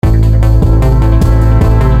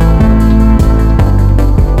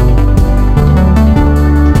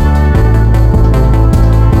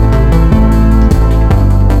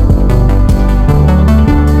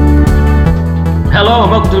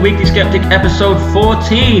The Weekly Skeptic, episode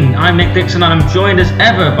 14. I'm Nick Dixon and I'm joined as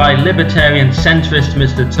ever by libertarian centrist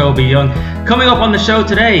Mr. Toby Young. Coming up on the show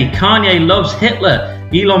today, Kanye loves Hitler,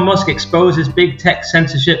 Elon Musk exposes big tech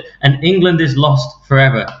censorship, and England is lost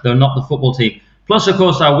forever, though not the football team. Plus, of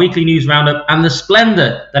course, our weekly news roundup and the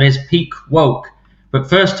splendour that is peak woke. But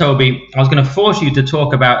first, Toby, I was going to force you to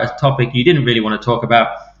talk about a topic you didn't really want to talk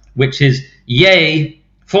about, which is Ye,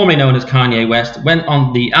 formerly known as Kanye West, went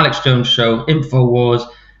on the Alex Jones show, InfoWars,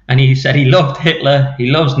 and he said he loved Hitler, he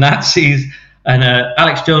loves Nazis, and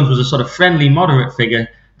Alex Jones was a sort of friendly, moderate figure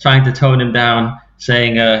trying to tone him down,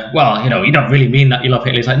 saying, well, you know, you don't really mean that you love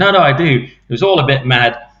Hitler. He's like, no, I do. It was all a bit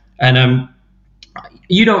mad. And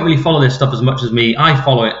you don't really follow this stuff as much as me. I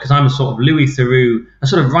follow it because I'm a sort of Louis Theroux, a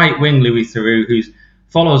sort of right-wing Louis Theroux who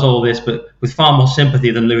follows all this, but with far more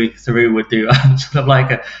sympathy than Louis Theroux would do. I'm sort of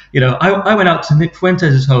like, I went out to Nick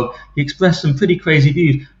Fuentes' home. He expressed some pretty crazy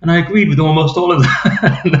views, and I agreed with almost all of them.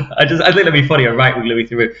 I think that'd be funny, a right-wing Louis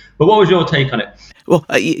Theroux. But what was your take on it? Well,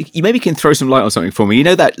 you maybe can throw some light on something for me. You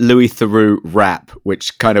know that Louis Theroux rap,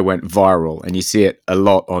 which kind of went viral, and you see it a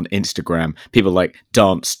lot on Instagram. People like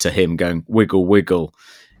dance to him going, wiggle, wiggle.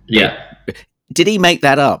 Yeah. Did he make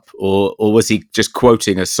that up, or was he just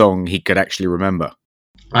quoting a song he could actually remember?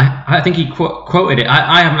 I think he quoted it.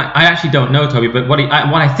 I actually don't know, Toby, but what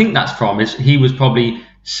I think that's from is he was probably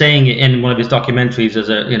saying it in one of his documentaries as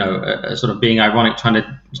a sort of being ironic, trying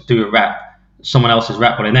to do a rap, someone else's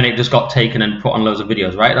rap on it, and then it just got taken and put on loads of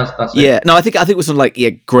videos, right? That's yeah. It. No, I think it was on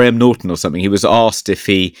Graham Norton or something. He was asked if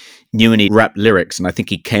he knew any rap lyrics, and I think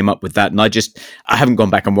he came up with that. And I haven't gone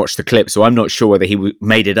back and watched the clip, so I'm not sure whether he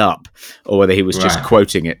made it up or whether he was just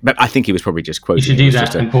quoting it. But I think he was probably just quoting. You should do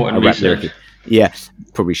that. Important rap lyric. Yeah,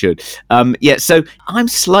 probably should. So I'm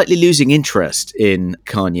slightly losing interest in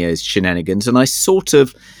Kanye's shenanigans, and I sort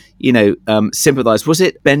of, sympathize. Was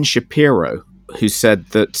it Ben Shapiro who said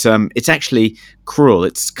that it's actually cruel?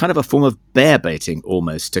 It's kind of a form of bear baiting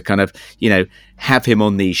almost to kind of, have him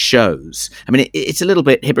on these shows. I mean, it's a little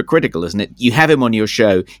bit hypocritical, isn't it? You have him on your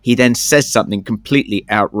show, he then says something completely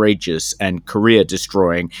outrageous and career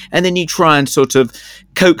destroying, and then you try and sort of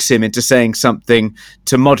coax him into saying something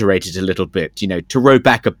to moderate it a little bit, to row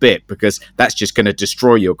back a bit, because that's just going to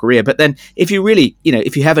destroy your career. But then if you really,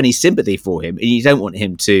 if you have any sympathy for him and you don't want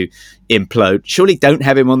him to implode, surely don't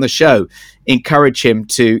have him on the show. Encourage him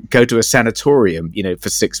to go to a sanatorium, for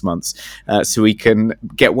 6 months so he can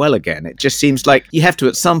get well again. It just seems like you have to,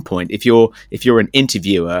 at some point, if you're an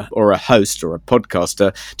interviewer or a host or a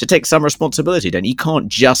podcaster, to take some responsibility. Then you can't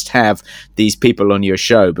just have these people on your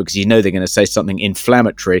show because they're going to say something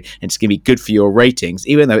inflammatory and it's going to be good for your ratings,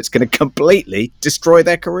 even though it's going to completely destroy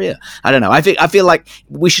their career. I don't know. I feel like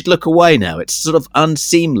we should look away now. It's sort of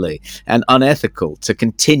unseemly and unethical to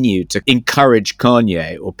continue to encourage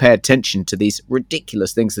Kanye or pay attention to these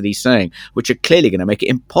ridiculous things that he's saying, which are clearly going to make it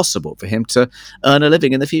impossible for him to earn a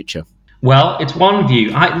living in the future. Well, it's one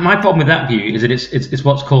view. My problem with that view is that it's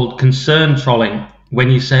what's called concern trolling.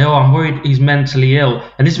 When you say, "Oh, I'm worried he's mentally ill,"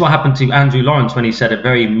 and this is what happened to Andrew Lawrence when he said a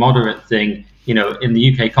very moderate thing, in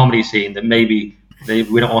the UK comedy scene, that maybe we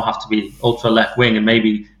don't all have to be ultra left wing, and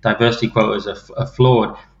maybe diversity quotas are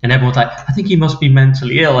flawed. And everyone's like, "I think he must be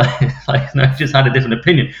mentally ill." Like, no, he just had a different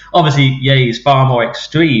opinion. Obviously, he's far more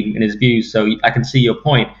extreme in his views, so I can see your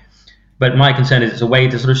point. But my concern is it's a way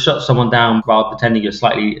to sort of shut someone down while pretending you're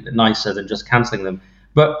slightly nicer than just cancelling them.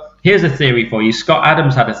 But here's a theory for you. Scott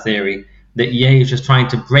Adams had a theory that Ye is just trying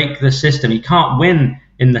to break the system. He can't win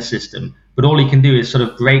in the system, but all he can do is sort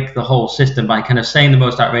of break the whole system by kind of saying the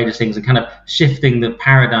most outrageous things and kind of shifting the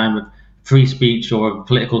paradigm of free speech or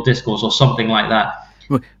political discourse or something like that.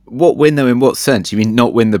 What win, though, in what sense? You mean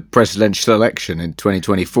not win the presidential election in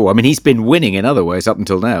 2024? I mean, he's been winning in other ways up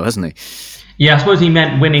until now, hasn't he? Yeah, I suppose he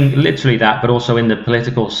meant winning literally that, but also in the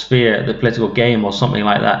political sphere, the political game or something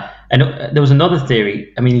like that. And there was another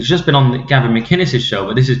theory. I mean, he's just been on Gavin McInnes' show,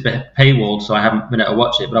 but this is paywalled, so I haven't been able to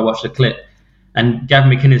watch it, but I watched the clip. And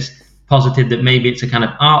Gavin McInnes posited that maybe it's a kind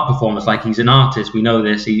of art performance, like he's an artist. We know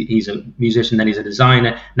this. He's a musician, then he's a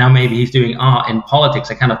designer. Now maybe he's doing art in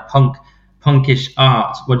politics, a kind of punkish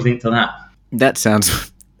art. What do you think to that? That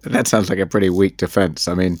sounds like a pretty weak defense.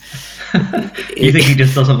 I mean, you think he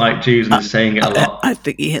just doesn't like Jews and is saying it a lot? I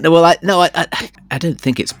think. I don't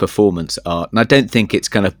think it's performance art, and I don't think it's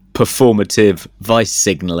kind of performative vice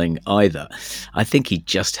signaling either. I think he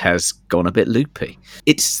just has gone a bit loopy.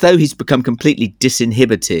 It's as though he's become completely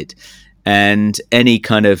disinhibited and any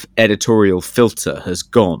kind of editorial filter has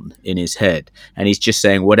gone in his head, and he's just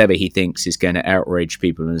saying whatever he thinks is going to outrage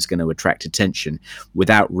people and is going to attract attention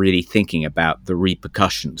without really thinking about the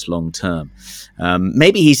repercussions long term.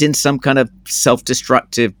 Maybe he's in some kind of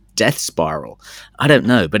self-destructive death spiral. I don't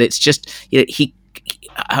know, but it's just,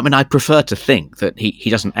 I prefer to think that he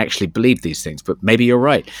doesn't actually believe these things, but maybe you're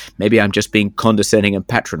right. Maybe I'm just being condescending and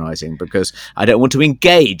patronizing because I don't want to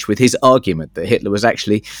engage with his argument that Hitler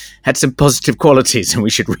had some positive qualities and we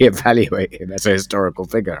should reevaluate him as a historical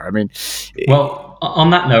figure. Well, on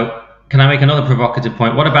that note, can I make another provocative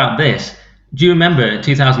point? What about this? Do you remember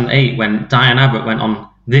 2008 when Diane Abbott went on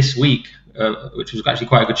This Week, which was actually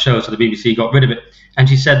quite a good show, so the BBC got rid of it, and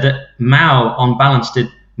she said that Mao, on balance,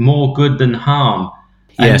 did more good than harm.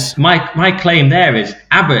 Yes. And my claim there is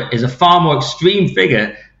Abbott is a far more extreme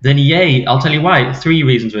figure than Ye. I'll tell you why. 3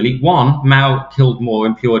 reasons, really. 1, Mao killed more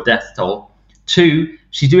in pure death toll. 2,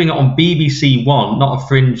 she's doing it on BBC One, not a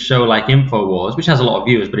fringe show like InfoWars, which has a lot of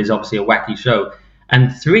viewers, but is obviously a wacky show.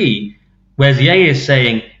 And 3, whereas Ye is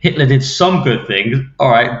saying Hitler did some good things, all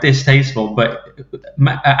right, distasteful, but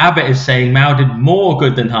Abbott is saying Mao did more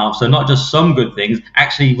good than harm, so not just some good things,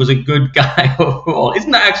 actually was a good guy overall.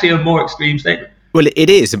 Isn't that actually a more extreme statement? Well, it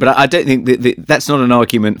is, but I don't think that's not an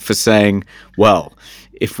argument for saying, well,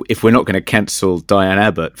 if we're not going to cancel Diane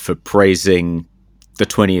Abbott for praising the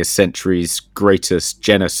 20th century's greatest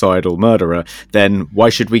genocidal murderer, then why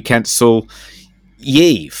should we cancel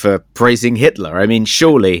Ye for praising Hitler?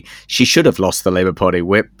 Surely she should have lost the Labour Party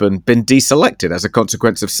whip and been deselected as a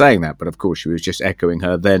consequence of saying that. But of course, she was just echoing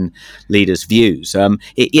her then leader's views.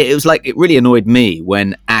 It was like, it really annoyed me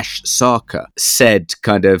when Ash Sarkar said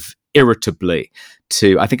kind of irritably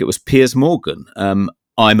to, I think it was Piers Morgan,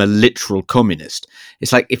 I'm a literal communist.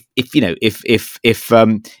 It's like if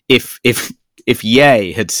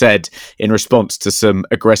Ye had said in response to some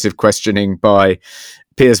aggressive questioning by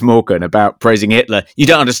Piers Morgan about praising Hitler, you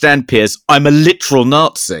don't understand, Piers, I'm a literal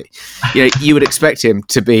Nazi. You would expect him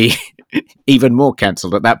to be even more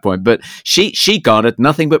cancelled at that point. But she garnered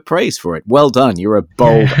nothing but praise for it. Well done. You're a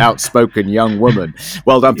bold, outspoken young woman.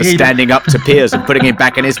 Well done for standing up to Piers and putting him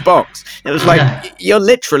back in his box. It was like, you're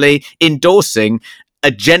literally endorsing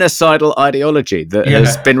a genocidal ideology that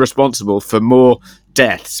has been responsible for more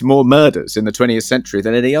deaths, more murders in the 20th century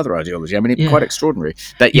than any other ideology. Quite extraordinary.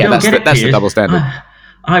 That's the double standard.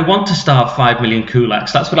 I want to starve 5 million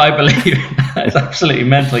kulaks. That's what I believe. It's absolutely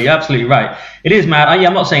mental. You're absolutely right. It is mad.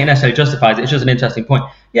 I'm not saying it necessarily justifies it. It's just an interesting point.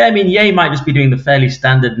 Ye might just be doing the fairly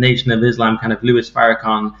standard Nation of Islam kind of Louis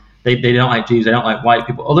Farrakhan. They don't like Jews. They don't like white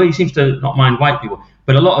people. Although he seems to not mind white people.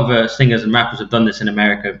 But a lot of singers and rappers have done this in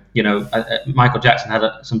America. Michael Jackson had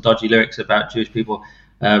some dodgy lyrics about Jewish people.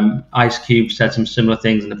 Ice Cube said some similar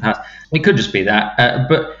things in the past. It could just be that.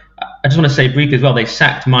 But I just want to say briefly as well, they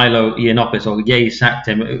sacked Milo Yiannopoulos, or Ye sacked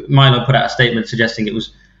him. Milo put out a statement suggesting it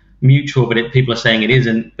was mutual, but people are saying it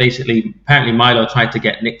isn't. Basically, apparently Milo tried to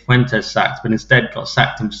get Nick Fuentes sacked, but instead got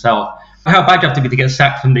sacked himself. How bad do you have to be to get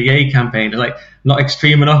sacked from the Ye campaign? It's like not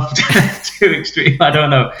extreme enough, too extreme. I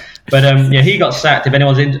don't know. But he got sacked. If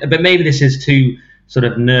anyone's in, but maybe this is too sort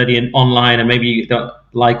of nerdy and online, and maybe you don't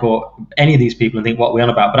like or any of these people and think what we're on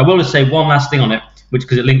about. But I will just say one last thing on it, which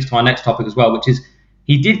because it links to our next topic as well, which is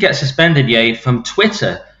he did get suspended, Ye, from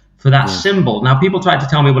Twitter for that symbol. Now, people tried to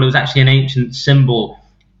tell me, well, it was actually an ancient symbol.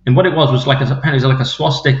 And what it was apparently it was like a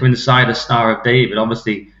swastika inside a Star of David,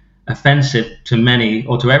 obviously offensive to many,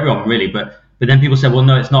 or to everyone, really. But then people said, well,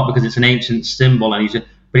 no, it's not because it's an ancient symbol. And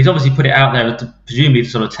he's obviously put it out there to presumably to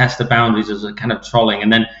sort of test the boundaries as a kind of trolling.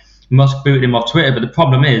 And then Musk booted him off Twitter. But the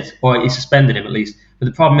problem is, or he suspended him at least. But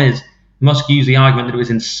the problem is, Musk used the argument that it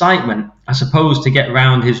was incitement, I suppose, to get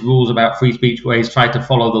around his rules about free speech, where he's tried to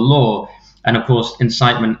follow the law. And of course,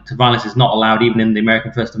 incitement to violence is not allowed even in the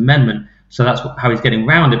American First Amendment. So that's how he's getting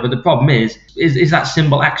around it. But the problem is that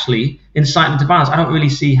symbol actually incitement to violence? I don't really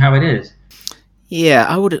see how it is. Yeah,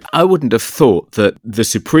 I wouldn't have thought that the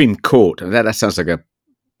Supreme Court, that sounds like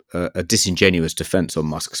a disingenuous defense on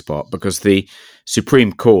Musk's part, because the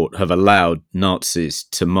Supreme Court have allowed Nazis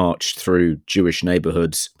to march through Jewish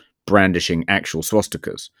neighborhoods brandishing actual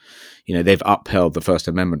swastikas. They've upheld the First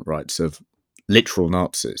Amendment rights of literal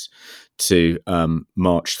Nazis to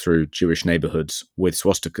march through Jewish neighborhoods with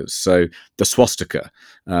swastikas. So the swastika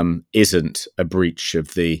isn't a breach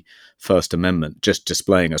of the First Amendment, just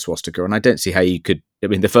displaying a swastika. And I don't see how you could,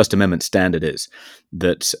 the First Amendment standard is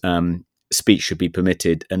that speech should be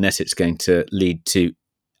permitted unless it's going to lead to,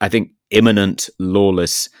 I think, imminent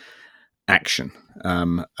lawless action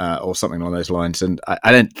or something along those lines. And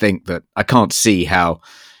I don't think that, I can't see how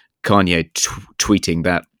Kanye tweeting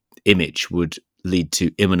that image would lead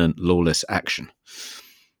to imminent lawless action.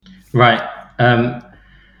 Right.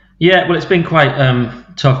 Yeah, well, it's been quite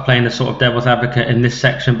tough playing the sort of devil's advocate in this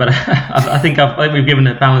section, but I think we've given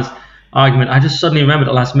a balanced argument. I just suddenly remembered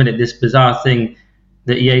at the last minute this bizarre thing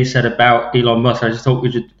that Ye said about Elon Musk. I just thought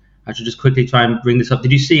we should I should just quickly try and bring this up.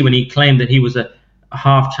 Did you see when he claimed that he was a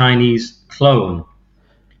half Chinese clone?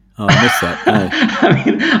 Oh, I missed that. No. I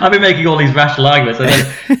mean, I've been making all these rational arguments. And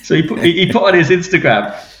then, so he put on his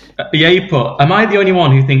Instagram, he put, am I the only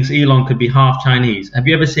one who thinks Elon could be half Chinese? Have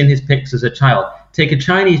you ever seen his pics as a child? Take a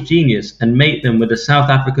Chinese genius and mate them with a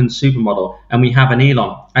South African supermodel, and we have an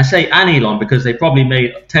Elon. I say an Elon because they probably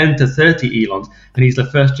made 10 to 30 Elons, and he's the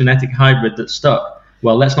first genetic hybrid that stuck.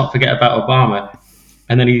 Well, let's not forget about Obama.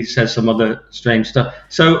 And then he says some other strange stuff.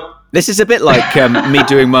 So this is a bit like me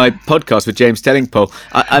doing my podcast with James Tellingpole.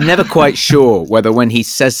 I'm never quite sure whether when he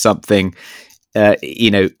says something,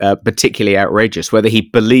 particularly outrageous, whether he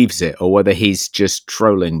believes it or whether he's just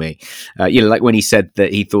trolling me. Like when he said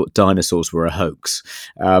that he thought dinosaurs were a hoax.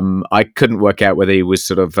 I couldn't work out whether he was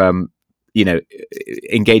sort of,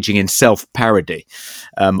 engaging in self-parody,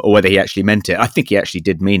 or whether he actually meant it. I think he actually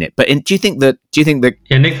did mean it. But do you think that?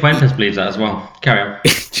 Yeah, Nick Fuentes believes that as well. Carry on.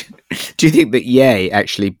 Do you think that Ye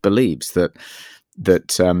actually believes that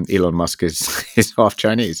Elon Musk is half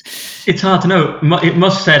Chinese? It's hard to know.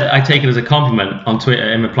 Musk said, I take it as a compliment on Twitter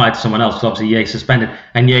in reply to someone else, because obviously Ye suspended,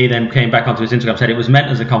 and Ye then came back onto his Instagram and said it was meant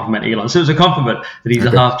as a compliment to Elon. So it was a compliment that he's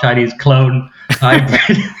a half Chinese clone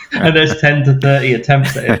hybrid, and there's 10 to 30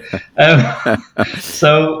 attempts at it.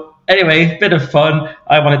 So anyway, bit of fun.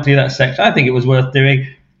 I wanted to do that section. I think it was worth doing.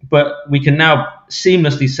 But we can now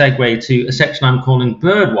seamlessly segue to a section I'm calling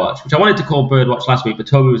Birdwatch, which I wanted to call Birdwatch last week, but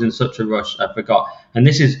Toby was in such a rush, I forgot. And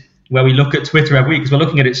this is where we look at Twitter every week, because we're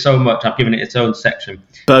looking at it so much. I've given it its own section.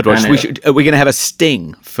 Birdwatch. Are we going to have a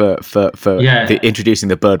sting for introducing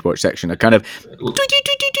the Birdwatch section? A kind of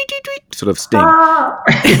sort of sting.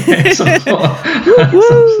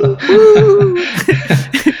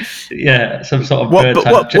 Some sort of bird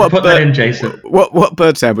sound. Put that in, Jason. What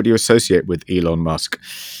bird sound would you associate with Elon Musk?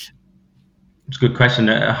 It's a good question.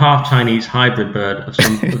 A half Chinese hybrid bird of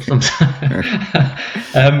some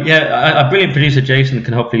a brilliant producer, Jason,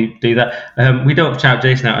 can hopefully do that. We don't shout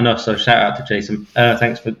Jason out enough, so shout out to Jason.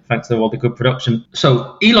 Thanks for all the good production.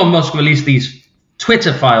 So Elon Musk released these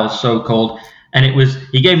Twitter files, so-called, and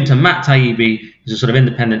he gave them to Matt Taibbi, who's a sort of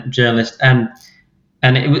independent journalist, and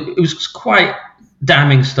it was quite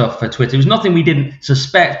damning stuff for Twitter. It was nothing we didn't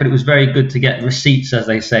suspect, but it was very good to get receipts, as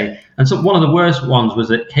they say. And so one of the worst ones was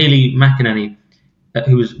that Kayleigh McEnany,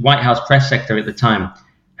 who was White House press secretary at the time,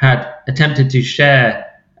 had attempted to share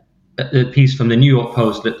a piece from the New York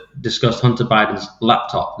Post that discussed Hunter Biden's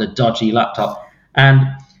laptop, the dodgy laptop. And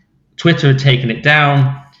Twitter had taken it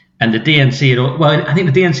down, and the DNC I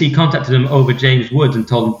think the DNC contacted him over James Woods and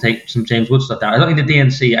told him to take some James Woods stuff down. I don't think the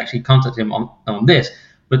DNC actually contacted him on this,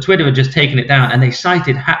 but Twitter had just taken it down, and they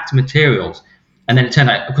cited hacked materials. And then it turned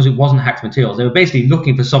out, because it wasn't hacked materials, they were basically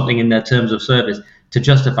looking for something in their terms of service to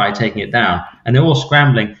justify taking it down. And they're all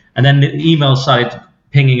scrambling. And then the emails started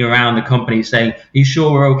pinging around the company saying, are you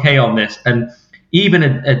sure we're okay on this? And even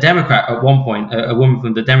a Democrat at one point, a woman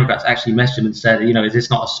from the Democrats, actually messaged him and said, is this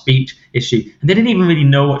not a speech issue? And they didn't even really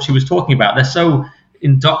know what she was talking about. They're so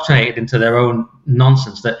indoctrinated into their own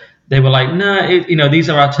nonsense that they were like, no, these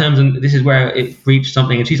are our terms, and this is where it breached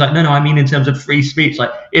something. And she's like, no, I mean in terms of free speech,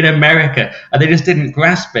 like in America. And they just didn't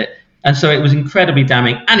grasp it. And so it was incredibly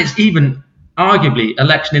damning. And it's even arguably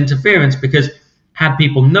election interference, because had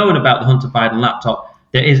people known about the Hunter Biden laptop,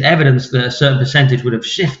 there is evidence that a certain percentage would have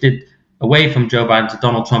shifted away from Joe Biden to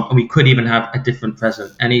Donald Trump, and we could even have a different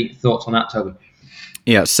president. Any thoughts on that, Toby?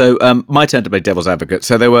 Yeah, so my turn to play devil's advocate.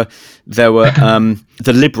 So there were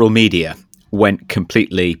the liberal media went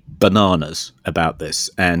completely bananas about this,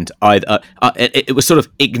 and it was sort of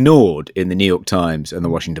ignored in the New York Times and the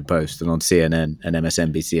Washington Post and on CNN and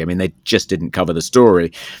MSNBC. I mean, they just didn't cover the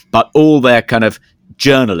story, but all their kind of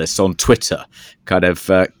journalists on Twitter kind of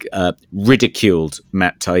ridiculed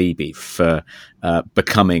Matt Taibbi for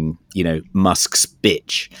becoming, Musk's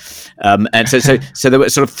bitch. And so there were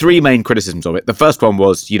sort of three main criticisms of it. The first one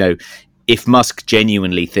was, if Musk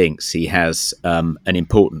genuinely thinks he has an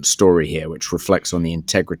important story here, which reflects on the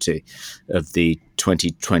integrity of the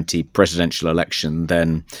 2020 presidential election,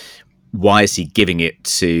 then why is he giving it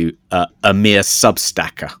to a mere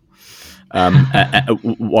substacker?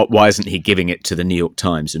 Why isn't he giving it to the New York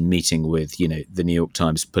Times and meeting with, the New York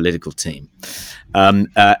Times political team? And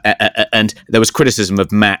there was criticism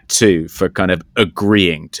of Matt too for kind of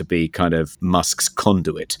agreeing to be kind of Musk's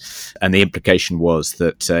conduit. And the implication was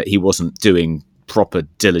that he wasn't doing proper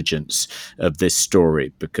diligence of this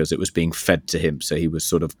story because it was being fed to him. So he was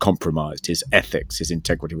sort of compromised. His ethics, his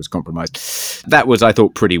integrity was compromised. That was, I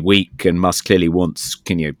thought, pretty weak. And Musk clearly wants,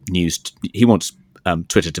 news. He wants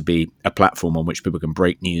Twitter to be a platform on which people can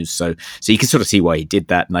break news. So you can sort of see why he did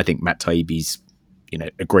that. And I think Matt Taibbi's,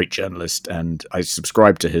 a great journalist, and I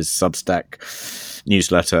subscribe to his Substack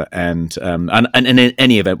newsletter. And in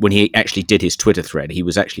any event, when he actually did his Twitter thread, he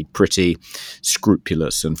was actually pretty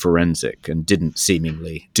scrupulous and forensic and didn't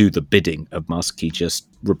seemingly do the bidding of Musk. He just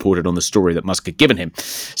reported on the story that Musk had given him.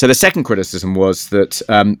 So the second criticism was that,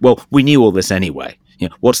 we knew all this anyway.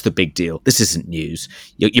 What's the big deal? This isn't news.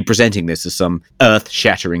 You're presenting this as some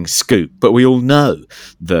earth-shattering scoop, but we all know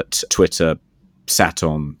that Twitter sat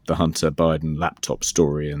on the Hunter Biden laptop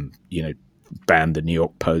story and, banned the New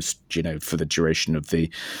York Post, for the duration of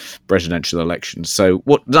the presidential election. So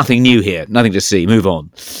nothing new here, nothing to see, move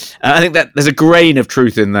on. I think that there's a grain of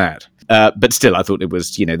truth in that. But still, I thought it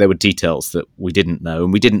was, there were details that we didn't know,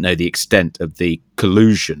 and we didn't know the extent of the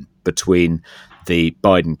collusion between the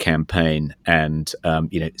Biden campaign and,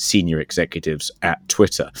 senior executives at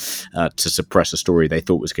Twitter to suppress a story they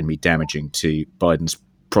thought was going to be damaging to Biden's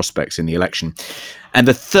prospects in the election. And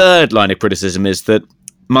the third line of criticism is that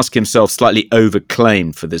Musk himself slightly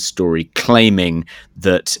overclaimed for this story, claiming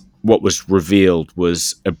that what was revealed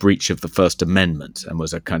was a breach of the First Amendment and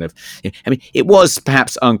was a kind of, it was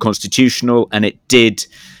perhaps unconstitutional, and it did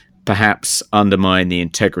perhaps undermine the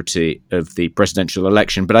integrity of the presidential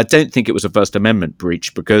election. But I don't think it was a First Amendment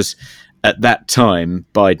breach, because at that time,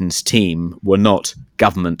 Biden's team were not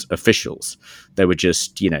government officials. They were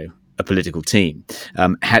just, a political team.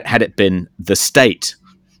 Had it been the state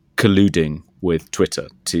colluding with Twitter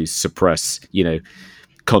to suppress,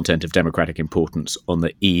 content of democratic importance on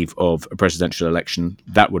the eve of a presidential election,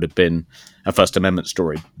 that would have been a First Amendment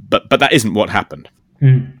story. But that isn't what happened.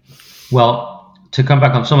 Well, to come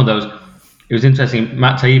back on some of those, it was interesting.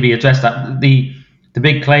 Matt Taibbi addressed that. The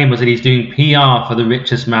big claim was that he's doing PR for the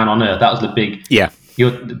richest man on earth. That was the big. Yeah.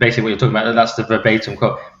 Basically what you're talking about. That's the verbatim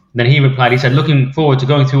quote. Then he replied. He said, "Looking forward to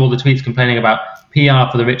going through all the tweets complaining about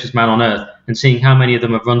PR for the richest man on earth and seeing how many of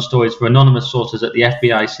them have run stories for anonymous sources at the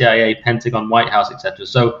FBI, CIA, Pentagon, White House, etc."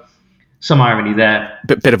 So some irony there.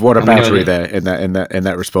 Bit of whataboutery there in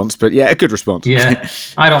that response, but yeah, a good response. Yeah,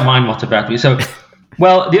 I don't mind whataboutery. So.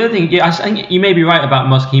 Well, the other thing, I think you may be right about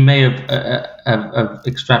Musk. He may have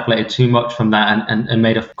extrapolated too much from that and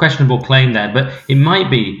made a questionable claim there. But it might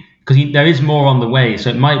be, because there is more on the way. So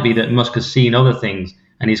it might be that Musk has seen other things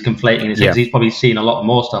and he's conflating his things. He's probably seen a lot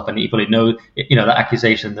more stuff, and he probably knows, that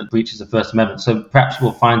accusation that breaches the First Amendment. So perhaps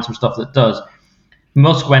we'll find some stuff that does.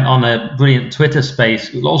 Musk went on a brilliant Twitter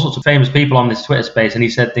space with all sorts of famous people on this Twitter space, and he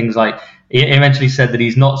said things like, he eventually said that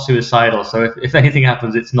he's not suicidal. So if anything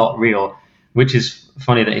happens, it's not real. Which is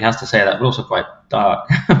funny that he has to say that, but also quite dark.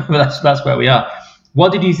 But that's where we are.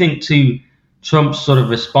 What did you think to Trump's sort of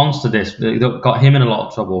response to this that got him in a lot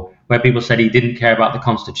of trouble, where people said he didn't care about the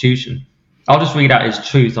Constitution? I'll just read out his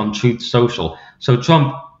truth on Truth Social. So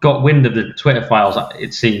Trump got wind of the Twitter files,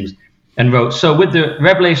 it seems, and wrote, "So with the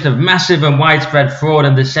revelation of massive and widespread fraud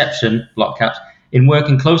and deception, block caps, in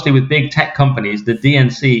working closely with big tech companies, the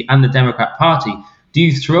DNC and the Democrat Party, do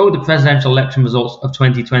you throw the presidential election results of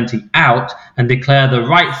 2020 out and declare the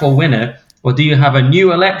rightful winner, or do you have a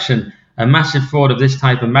new election? A massive fraud of this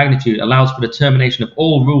type and magnitude allows for the termination of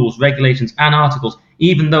all rules, regulations, and articles,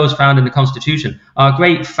 even those found in the Constitution. Our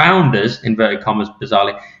great founders," inverted commas,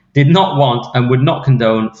 bizarrely, "did not want and would not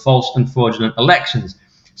condone false and fraudulent elections."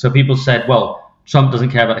 So people said, well, Trump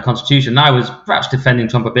doesn't care about the Constitution. And I was perhaps defending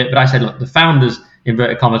Trump a bit, but I said, look, the founders,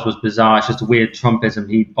 inverted commas, was bizarre. It's just a weird Trumpism.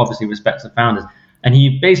 He obviously respects the founders. And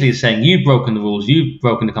he basically is saying, you've broken the rules, you've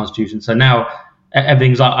broken the Constitution, so now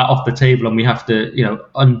everything's off the table and we have to,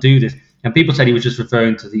 undo this. And people said he was just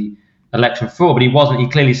referring to the election fraud, but he wasn't. He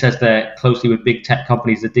clearly says they're closely with big tech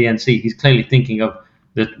companies, the DNC. He's clearly thinking of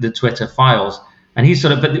the Twitter files. And he's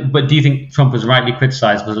sort of, but do you think Trump was rightly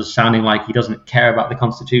criticized because it's sounding like he doesn't care about the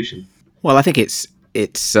Constitution? Well, I think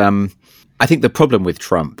I think the problem with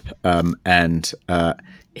Trump and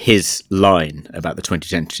his line about the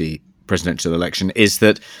 2020 presidential election is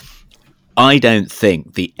that I don't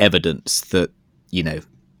think the evidence that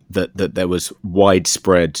that there was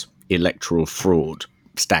widespread electoral fraud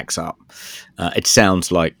stacks up. It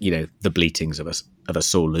sounds like the bleatings of a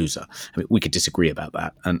sore loser. I mean, we could disagree about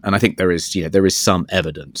that, and I think there is some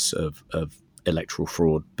evidence of electoral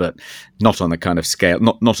fraud, but not on the kind of scale,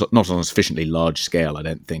 not on a sufficiently large scale, I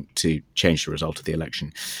don't think, to change the result of the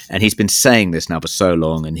election. And he's been saying this now for so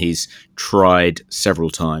long, and he's tried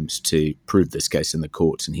several times to prove this case in the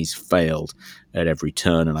courts, and he's failed at every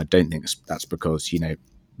turn. And I don't think that's because,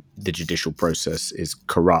 the judicial process is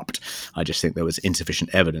corrupt. I just think there was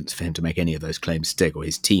insufficient evidence for him to make any of those claims stick, or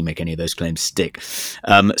his team make any of those claims stick.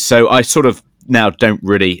 So I sort of now don't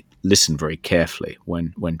really listen very carefully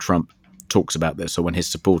when Trump talks about this or when his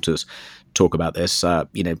supporters talk about this. I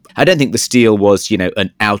don't think the steal was,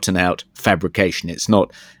 an out-and-out fabrication. It's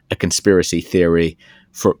not a conspiracy theory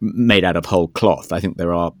made out of whole cloth. I think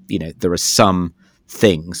there are some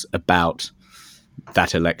things about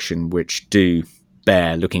that election which do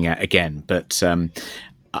bear looking at again, but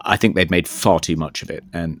I think they've made far too much of it,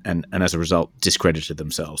 and as a result, discredited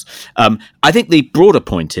themselves. I think the broader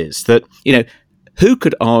point is that who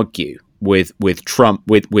could argue with Trump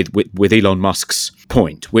with Elon Musk's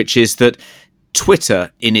point, which is that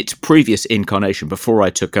Twitter, in its previous incarnation before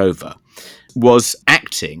I took over, was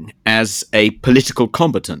acting as a political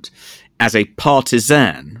combatant, as a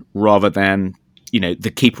partisan rather than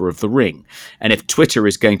the keeper of the ring. And if Twitter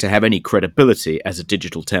is going to have any credibility as a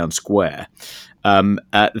digital town square,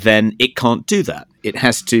 then it can't do that. It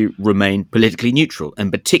has to remain politically neutral,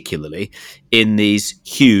 and particularly in these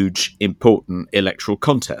huge, important electoral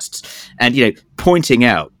contests. And, pointing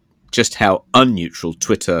out just how unneutral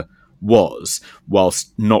Twitter was,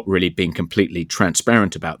 whilst not really being completely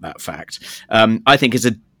transparent about that fact, I think is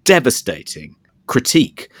a devastating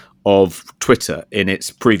critique of Twitter in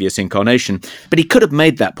its previous incarnation. But he could have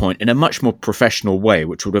made that point in a much more professional way,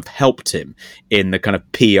 which would have helped him in the kind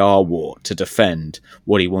of PR war to defend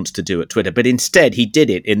what he wants to do at Twitter. But instead, he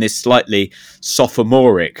did it in this slightly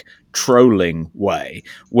sophomoric, trolling way,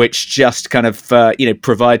 which just kind of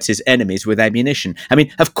provides his enemies with ammunition. I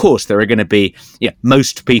mean, of course, there are going to be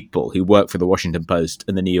most people who work for the Washington Post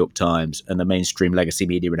and the New York Times and the mainstream legacy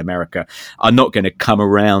media in America are not going to come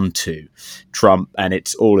around to Trump, and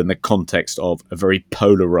it's all in the context of a very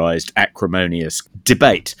polarized, acrimonious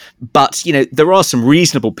debate. But there are some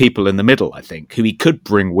reasonable people in the middle, I think, who he could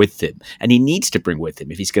bring with him, and he needs to bring with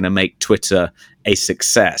him if he's going to make Twitter a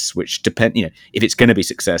success, which if it's going to be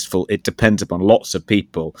successful, it depends upon lots of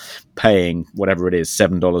people paying whatever it is,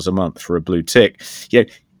 $7 a month for a blue tick.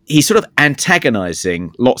 He's sort of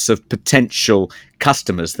antagonizing lots of potential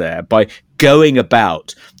customers there by going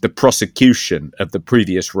about the prosecution of the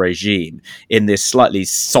previous regime in this slightly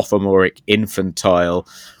sophomoric, infantile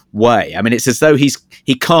way. I mean, it's as though he's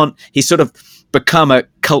sort of become a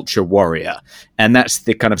culture warrior, and that's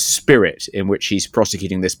the kind of spirit in which he's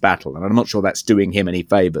prosecuting this battle. And I'm not sure that's doing him any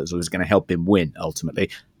favors or is going to help him win ultimately,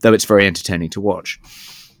 though it's very entertaining to watch.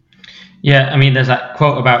 Yeah, I mean, there's that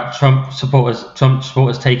quote about Trump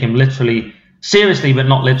supporters take him literally seriously, but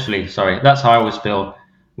not literally. Sorry, that's how I always feel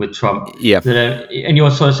with Trump. Yeah, and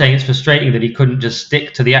you're sort of saying it's frustrating that he couldn't just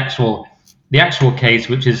stick to the actual case,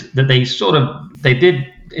 which is that they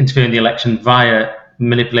did interfere in the election via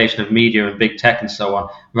manipulation of media and big tech and so on,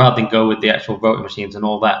 rather than go with the actual voting machines and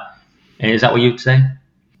all that. Is that what you'd say?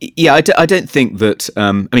 Yeah, I don't think that.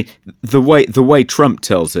 I mean, the way Trump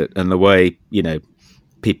tells it, and the way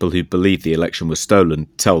people who believe the election was stolen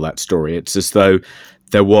tell that story, it's as though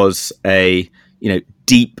there was a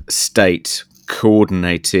deep state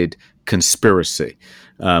coordinated conspiracy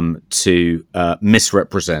to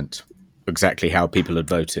misrepresent exactly how people had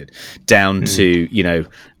voted, down to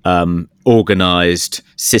organized,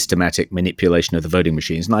 systematic manipulation of the voting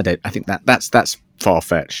machines. And I think that's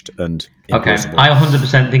far-fetched and impossible. Okay, I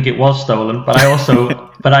 100% think it was stolen, but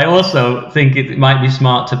I also think it might be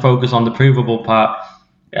smart to focus on the provable part.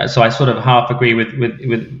 So I sort of half agree with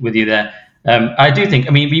you there. I do think,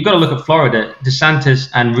 you've got to look at Florida, DeSantis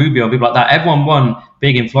and Rubio and people like that. Everyone won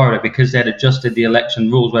big in Florida because they'd adjusted the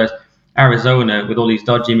election rules, whereas Arizona, with all these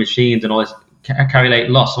dodgy machines and all this, carry late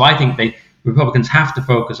loss. So I think Republicans have to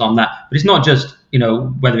focus on that. But it's not just,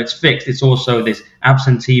 whether it's fixed, it's also this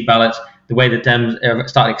absentee ballots, the way the Dems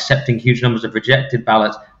start accepting huge numbers of rejected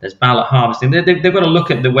ballots. There's ballot harvesting. They've got to look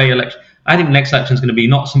at the way election. I think the next election is going to be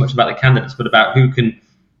not so much about the candidates, but about who can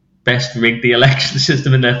best rig the election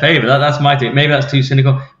system in their favor. That's my take. Maybe that's too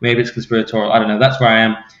cynical. Maybe it's conspiratorial. I don't know. That's where I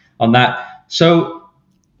am on that. So,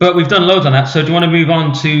 but we've done loads on that. So do you want to move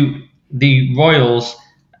on to the royals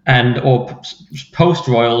or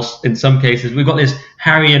post-royals in some cases? We've got this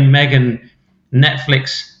Harry and Meghan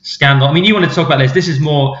Netflix scandal. You want to talk about this. This is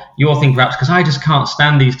more your thing perhaps, because I just can't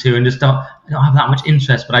stand these two and just don't have that much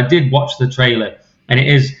interest. But I did watch the trailer, and it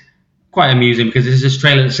is quite amusing because there's this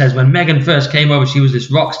trailer that says when Meghan first came over, she was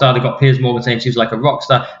this rock star. They got Piers Morgan saying she was like a rock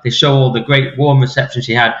star. They show all the great warm reception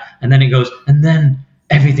she had, and then it goes, and then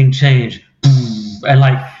everything changed,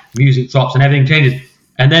 and music drops and everything changes.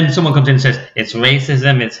 And then someone comes in and says, it's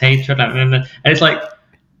racism, it's hatred. And it's like,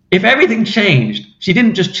 if everything changed, she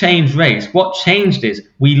didn't just change race. What changed is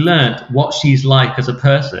we learned what she's like as a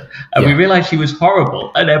person. And we realized she was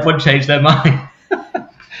horrible, and everyone changed their mind.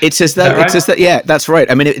 It's as though, yeah, that's right.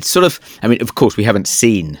 I mean, it's sort of, I mean, of course, we haven't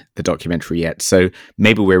seen the documentary yet, so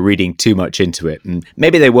maybe we're reading too much into it, and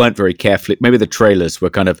maybe they weren't very carefully. Maybe the trailers were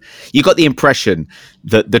kind of, you got the impression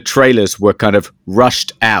that the trailers were kind of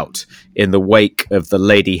rushed out in the wake of the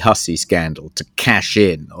Lady Hussey scandal to cash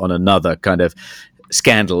in on another kind of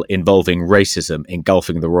scandal involving racism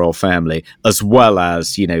engulfing the royal family, as well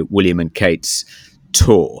as, you know, William and Kate's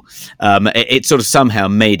tour. It sort of somehow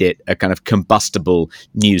made it a kind of combustible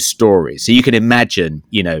news story. So you can imagine,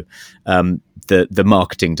 you know, the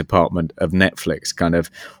marketing department of Netflix kind of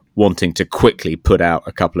wanting to quickly put out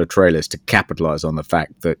a couple of trailers to capitalize on the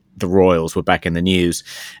fact that the royals were back in the news,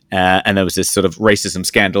 and there was this sort of racism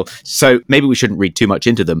scandal. So maybe we shouldn't read too much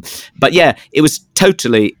into them. But yeah, it was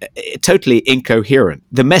totally incoherent.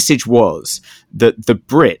 The message was that the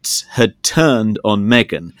Brits had turned on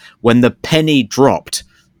Meghan when the penny dropped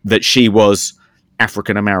that she was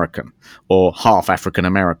African American or half African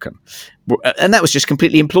American. And that was just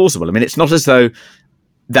completely implausible. I mean, it's not as though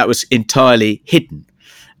that was entirely hidden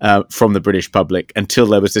from the British public until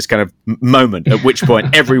there was this kind of moment at which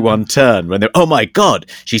point everyone turned when they're, oh my God,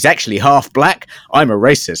 she's actually half black. I'm a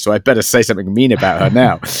racist, so I better say something mean about her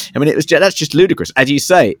now. I mean, that's just ludicrous. As you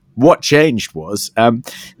say, what changed was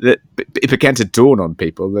that it began to dawn on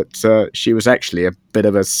people that she was actually a bit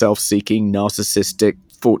of a self-seeking, narcissistic,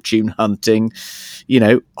 fortune-hunting, you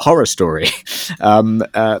know, horror story.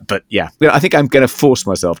 But yeah, I think I'm going to force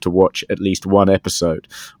myself to watch at least one episode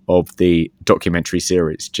of the documentary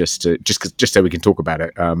series just so we can talk about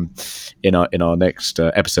it in our next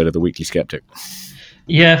episode of the Weekly Skeptic.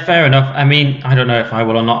 Yeah, fair enough. I mean, I don't know if I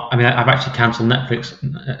will or not. I mean, I've actually cancelled Netflix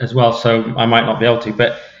as well, so I might not be able to.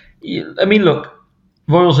 But I mean, look,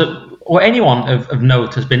 royals or anyone of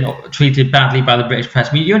note has been treated badly by the British press.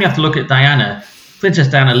 I mean, you only have to look at Diana. Princess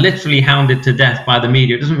Diana literally hounded to death by the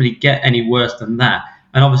media. It doesn't really get any worse than that.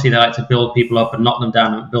 And obviously they like to build people up and knock them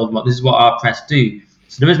down and build them up. This is what our press do.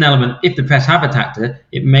 So there is an element, if the press have attacked her,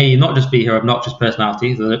 it may not just be her obnoxious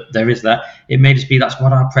personality, there is that. It may just be that's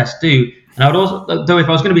what our press do. And I would also, though if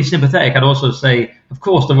I was going to be sympathetic, I'd also say, of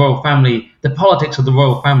course, the royal family, the politics of the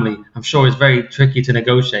royal family, I'm sure is very tricky to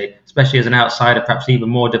negotiate, especially as an outsider, perhaps even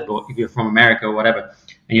more difficult if you're from America or whatever,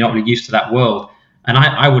 and you're not really used to that world. And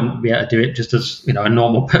I wouldn't be able to do it just as, you know, a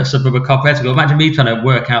normal person from a corporate. Imagine me trying to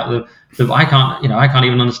work out I can't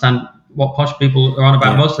even understand what posh people are on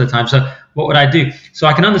about most of the time. So what would I do? So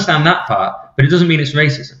I can understand that part, but it doesn't mean it's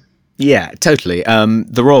racism. Yeah, totally.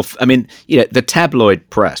 The tabloid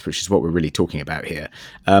press, which is what we're really talking about here,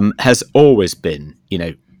 has always been, you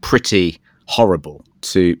know, pretty horrible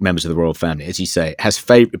to members of the royal family. As you say, it has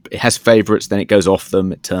favourites, then it goes off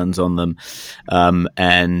them, it turns on them,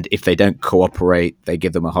 and if they don't cooperate, they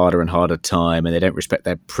give them a harder and harder time, and they don't respect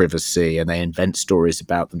their privacy, and they invent stories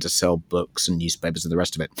about them to sell books and newspapers and the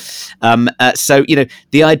rest of it. So, you know,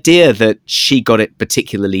 the idea that she got it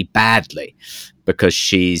particularly badly because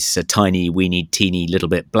she's a tiny, weeny, teeny little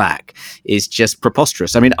bit black is just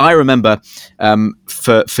preposterous. I mean, I remember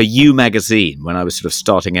for You magazine, when I was sort of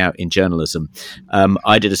starting out in journalism,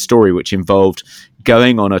 I did a story which involved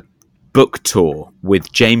going on a book tour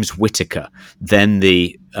with James Whittaker, then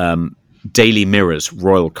the Daily Mirror's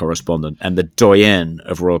royal correspondent and the doyen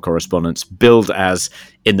of royal correspondents, billed as,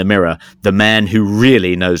 in the Mirror, the man who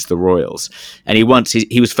really knows the royals. And he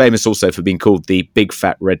was famous also for being called the Big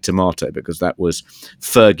Fat Red Tomato, because that was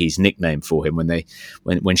Fergie's nickname for him.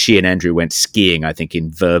 When she and Andrew went skiing, I think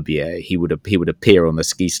in Verbier, he would appear on the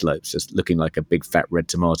ski slopes just looking like a big fat red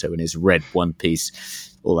tomato in his red one piece,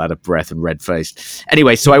 all out of breath and red-faced.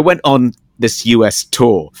 Anyway, so I went on this US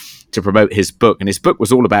tour to promote his book, and his book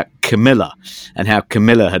was all about Camilla and how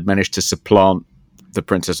Camilla had managed to supplant the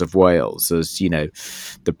Princess of Wales as, you know,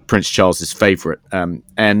 the Prince Charles's favourite. And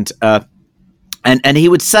he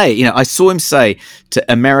would say, you know, I saw him say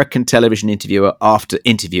to American television interviewer after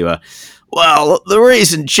interviewer, well, the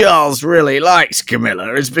reason Charles really likes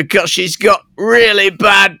Camilla is because she's got really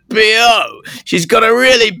bad BO. She's got a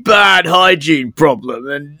really bad hygiene problem.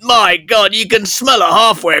 And my God, you can smell her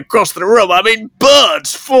halfway across the room. I mean,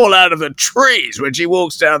 birds fall out of the trees when she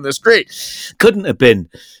walks down the street. Couldn't have been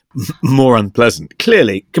more unpleasant.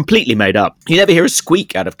 Clearly, completely made up. You never hear a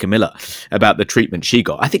squeak out of Camilla about the treatment she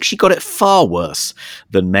got. I think she got it far worse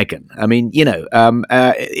than Meghan. I mean, you know,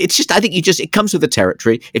 it's just, I think it comes with the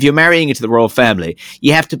territory. If you're marrying into the royal family,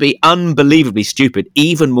 you have to be unbelievably stupid,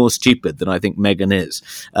 even more stupid than I think Meghan is,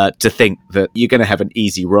 to think that you're going to have an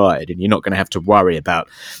easy ride and you're not going to have to worry about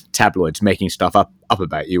tabloids making stuff up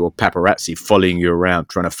about you or paparazzi following you around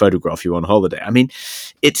trying to photograph you on holiday. I mean,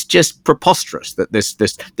 it's just preposterous that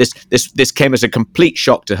this came as a complete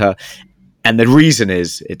shock to her. And the reason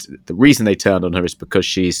they turned on her is because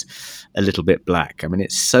she's a little bit black. I mean,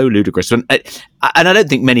 it's so ludicrous. And I don't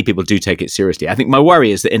think many people do take it seriously. I think my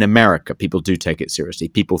worry is that in America, people do take it seriously.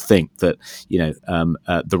 People think that,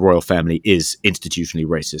 the royal family is institutionally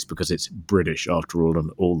racist because it's British after all, and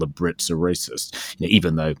all the Brits are racist,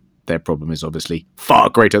 even though their problem is obviously far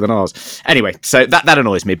greater than ours. Anyway, so that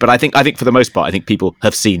annoys me. But I think for the most part, I think people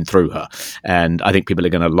have seen through her. And I think people are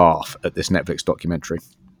going to laugh at this Netflix documentary.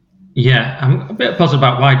 Yeah, I'm a bit puzzled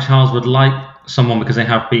about why Charles would like someone because they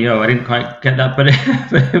have BO. I didn't quite get that, but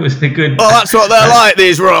it was a good... Well, that's what they're like,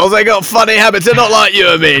 these royals. They got funny habits. They're not like you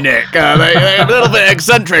and me, Nick. They're a little bit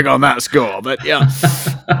eccentric on that score, but yeah.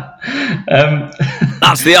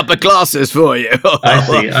 That's the upper classes for you. I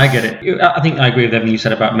see, I get it. I think I agree with everything you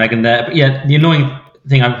said about Meghan there. But yeah, the annoying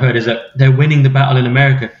thing I've heard is that they're winning the battle in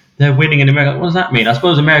America. They're winning in America. What does that mean? I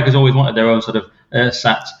suppose America's always wanted their own sort of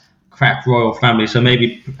ersatz crack royal family, so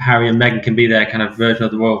maybe Harry and Meghan can be their kind of version of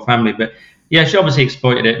the royal family. But yeah, she obviously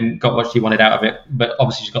exploited it and got what she wanted out of it, but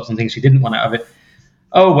obviously she's got some things she didn't want out of it.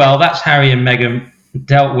 Oh well, that's Harry and Meghan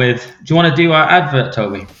dealt with. Do you want to do our advert,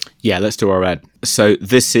 Toby? Yeah, let's do our ad. So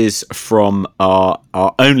this is from our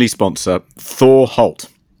only sponsor, Thor Holt.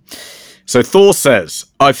 So Thor says,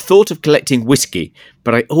 I've thought of collecting whiskey,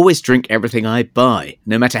 but I always drink everything I buy,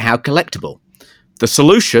 no matter how collectible. The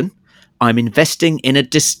solution? I'm investing in a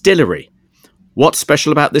distillery. What's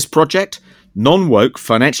special about this project? Non-woke,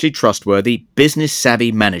 financially trustworthy,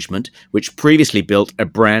 business-savvy management, which previously built a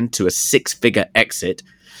brand to a 6-figure exit,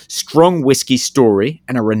 strong whiskey story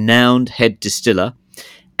and a renowned head distiller,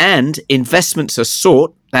 and investments are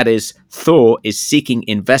sought, that is, Thor is seeking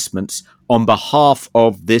investments on behalf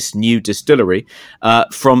of this new distillery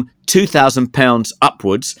from £2,000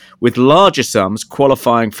 upwards, with larger sums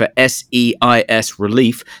qualifying for SEIS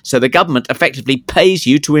relief, so the government effectively pays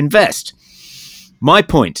you to invest. My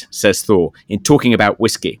point, says Thor, in talking about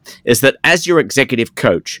whiskey, is that as your executive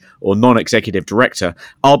coach or non-executive director,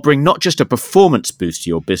 I'll bring not just a performance boost to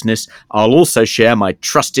your business, I'll also share my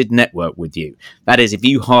trusted network with you. That is, if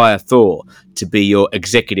you hire Thor to be your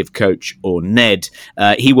executive coach or Ned,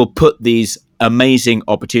 he will put these amazing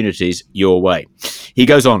opportunities your way. He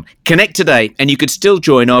goes on, connect today and you could still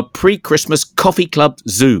join our pre-Christmas coffee club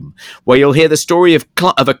Zoom, where you'll hear the story of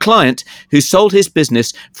a client who sold his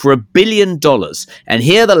business for $1 billion and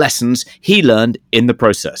hear the lessons he learned in the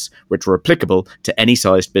process, which were applicable to any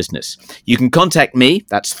sized business. You can contact me,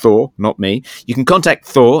 that's Thor, not me. You can contact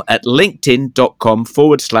Thor at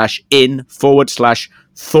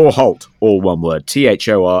linkedin.com/in/Thor Holt, all one word,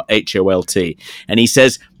 THORHOLT. And he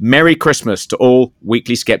says, Merry Christmas to all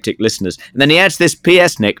Weekly Skeptic listeners. And then he adds this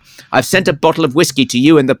PS, Nick, I've sent a bottle of whiskey to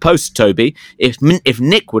you in the post, Toby. If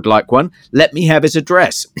Nick would like one, let me have his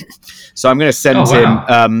address. So I'm going to send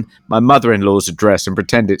him my mother-in-law's address and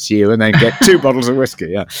pretend it's you and then get 2 bottles of whiskey.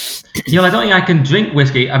 Yeah. I don't think I can drink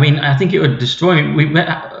whiskey. I mean, I think it would destroy me.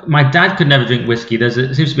 My dad could never drink whiskey.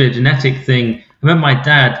 It seems to be a genetic thing. I remember my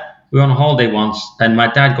dad, we were on a holiday once, and my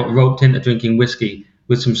dad got roped into drinking whiskey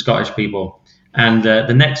with some Scottish people. And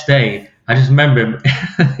the next day, I just remember him,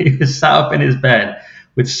 he was sat up in his bed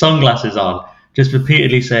with sunglasses on, just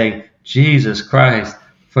repeatedly saying, Jesus Christ,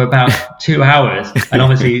 for about 2 hours. And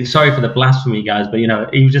obviously, sorry for the blasphemy, guys, but,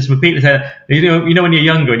 he was just repeatedly saying, when you're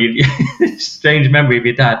younger and you strange memory of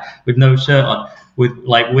your dad with no shirt on, with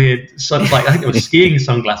like weird, I think it was skiing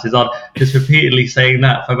sunglasses on, just repeatedly saying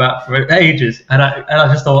that for ages. And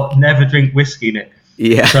I just thought, never drink whiskey, Nick.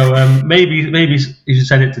 Yeah. So maybe you should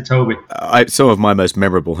send it to Toby. Some of my most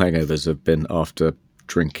memorable hangovers have been after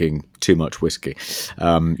drinking too much whiskey.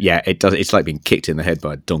 It's like being kicked in the head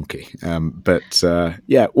by a donkey. But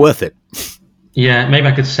worth it. Yeah, maybe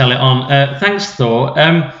I could sell it on. Thanks, Thor.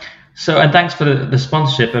 And thanks for the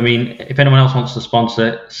sponsorship. I mean, if anyone else wants to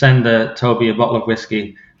sponsor, send Toby a bottle of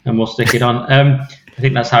whiskey and we'll stick it on. I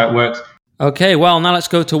think that's how it works. Okay, well, now let's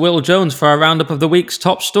go to Will Jones for our roundup of the week's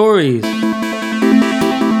top stories.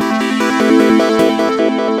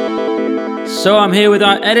 So I'm here with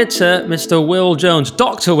our editor, Mr. Will Jones,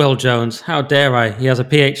 Dr. Will Jones. How dare I? He has a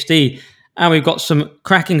PhD. And we've got some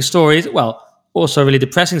cracking stories. Well, also really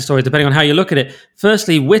depressing stories, depending on how you look at it.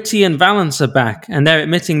 Firstly, Whitty and Valance are back, and they're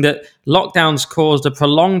admitting that lockdowns caused a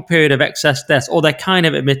prolonged period of excess deaths, or they're kind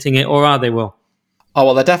of admitting it, or are they, Will? Oh,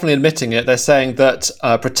 well, they're definitely admitting it. They're saying that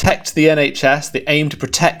protect the NHS, the aim to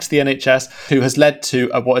protect the NHS, who has led to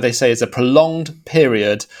what they say is a prolonged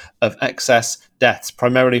period of excess deaths,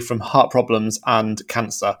 primarily from heart problems and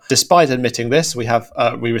cancer. Despite admitting this, we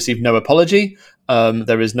received no apology.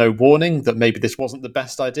 There is no warning that maybe this wasn't the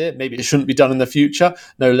best idea. Maybe it shouldn't be done in the future.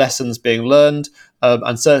 No lessons being learned,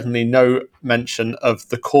 and certainly no mention of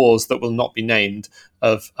the cause that will not be named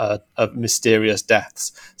of mysterious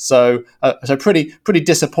deaths. So pretty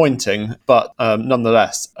disappointing, but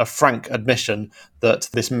nonetheless a frank admission that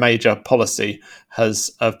this major policy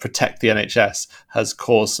has of protect the NHS has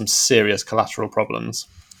caused some serious collateral problems.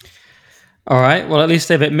 All right, well, at least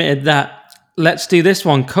they've admitted that. Let's do this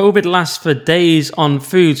one. COVID lasts for days on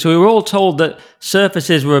food. So we were all told that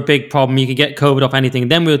surfaces were a big problem. You could get COVID off anything.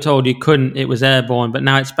 Then we were told you couldn't. It was airborne, but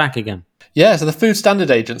now it's back again. Yeah, so the Food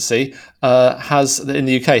Standard Agency in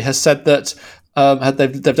the UK has said that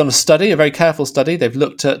they've done a study, a very careful study.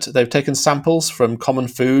 They've taken samples from common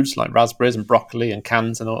foods like raspberries and broccoli and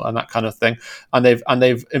cans and that kind of thing, and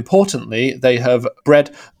they've importantly they have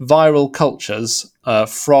bred viral cultures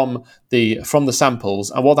from the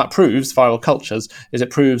samples, and what that proves, viral cultures, is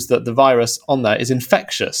it proves that the virus on there is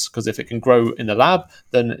infectious, because if it can grow in a lab,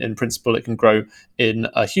 then in principle it can grow in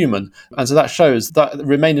a human, and so that shows that it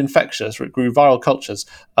remained infectious, or it grew viral cultures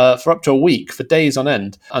for up to a week, for days on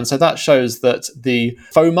end, and so that shows that the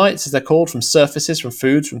fomites, as they're called, from surfaces, from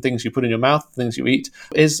foods, from things you put in your mouth, things you eat,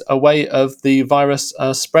 is a way of the virus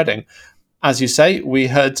spreading. As you say, we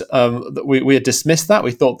had dismissed that.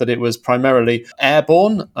 We thought that it was primarily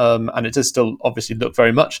airborne, and it does still obviously look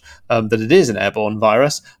very much that it is an airborne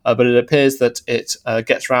virus, but it appears that it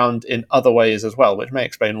gets round in other ways as well, which may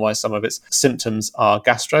explain why some of its symptoms are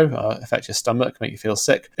affect your stomach, make you feel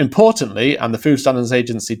sick. Importantly, and the Food Standards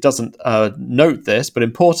Agency doesn't note this, but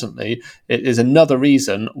importantly, it is another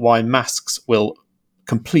reason why masks will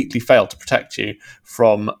completely fail to protect you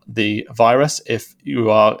from the virus if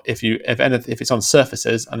it's on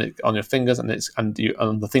surfaces and on your fingers and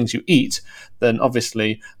on the things you eat. Then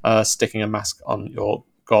obviously sticking a mask on your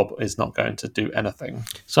gob is not going to do anything.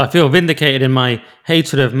 So I feel vindicated in my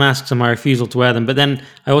hatred of masks and my refusal to wear them, but then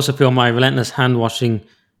I also feel my relentless hand washing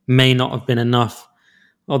may not have been enough.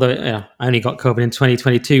 Although I only got COVID in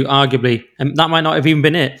 2022, arguably, and that might not have even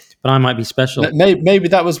been it, but I might be special. Maybe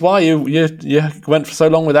that was why you went for so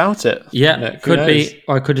long without it. Yeah, Nick, could be,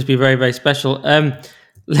 or it could just be very, very special.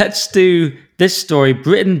 Let's do this story.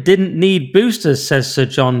 Britain didn't need boosters, says Sir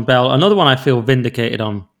John Bell. Another one I feel vindicated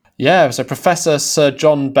on. Yeah, so Professor Sir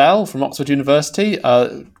John Bell from Oxford University,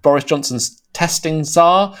 Boris Johnson's testing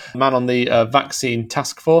czar, man on the vaccine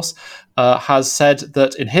task force, has said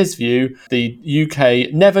that in his view, the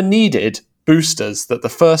UK never needed boosters, that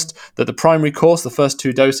the primary course, the first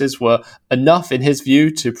 2 doses, were enough in his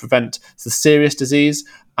view to prevent the serious disease,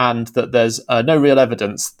 and that there's no real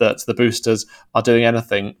evidence that the boosters are doing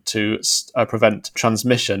anything to prevent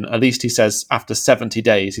transmission. At least he says after 70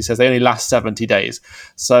 days. He says they only last 70 days.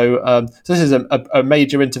 So this is a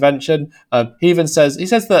major intervention. He even says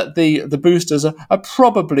that the boosters are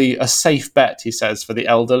probably a safe bet, he says, for the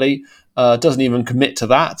elderly. Doesn't even commit to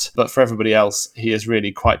that, but for everybody else, he is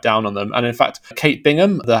really quite down on them. And in fact, Kate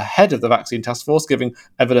Bingham, the head of the vaccine task force, giving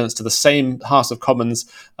evidence to the same House of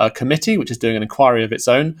Commons committee, which is doing an inquiry of its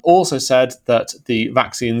own, also said that the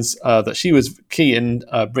vaccines that she was key in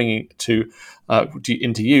bringing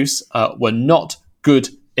into use were not good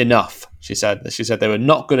enough. She said they were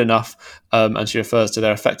not good enough, and she refers to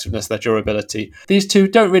their effectiveness, their durability. These two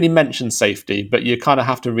don't really mention safety, but you kind of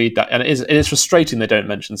have to read that, and it is frustrating they don't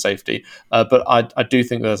mention safety. But I do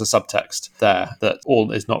think there's a subtext there that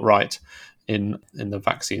all is not right in the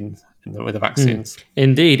vaccine with the vaccines.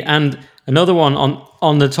 Indeed, and another one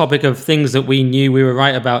on the topic of things that we knew we were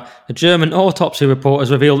right about. A German autopsy report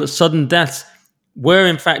has revealed that sudden deaths were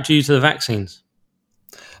in fact due to the vaccines.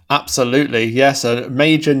 Absolutely, yes. A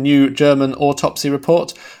major new German autopsy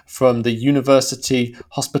report from the University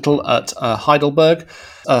Hospital at Heidelberg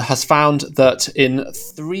has found that in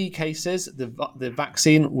 3 cases, the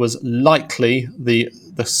vaccine was likely the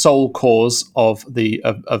sole cause of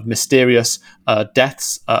mysterious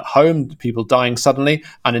deaths at home, people dying suddenly,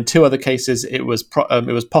 and in 2 other cases, it was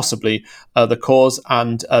possibly the cause.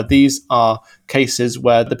 And these are cases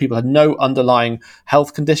where the people had no underlying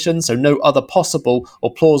health conditions, so no other possible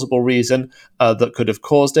or plausible reason that could have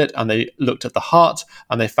caused it. And they looked at the heart,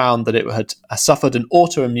 and they found that it had suffered an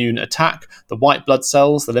autoimmune attack. The white blood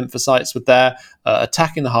cells, the lymphocytes, were there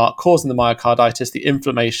attacking the heart, causing the myocarditis, the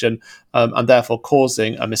inflammation, and therefore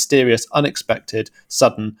causing a mysterious, unexpected,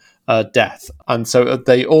 sudden death. And so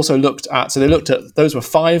they also looked at those were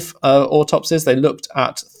 5 autopsies. They looked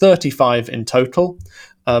at 35 in total.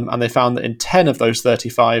 and they found that in 10 of those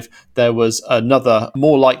 35, there was another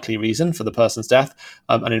more likely reason for the person's death.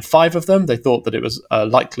 And in 5 of them, they thought that it was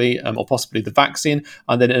likely or possibly the vaccine.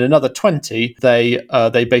 And then in another 20, they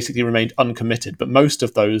basically remained uncommitted. But most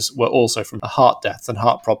of those were also from heart deaths and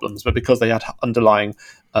heart problems. But because they had underlying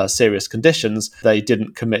serious conditions, they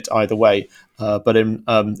didn't commit either way. But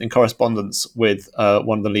in correspondence with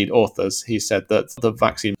one of the lead authors, he said that the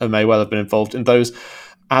vaccine may well have been involved in those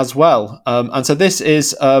as well. And so this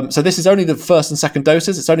is only the first and second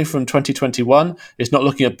doses. It's only from 2021. It's not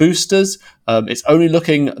looking at boosters. It's only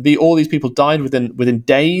looking all these people died within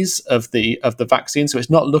days of the vaccine. So it's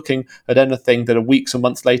not looking at anything that are weeks or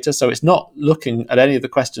months later. So it's not looking at any of the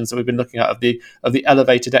questions that we've been looking at of the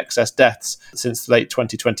elevated excess deaths since late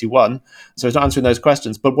 2021. So it's not answering those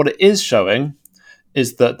questions. But what it is showing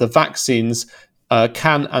is that the vaccines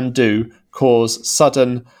can and do cause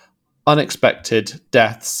sudden, unexpected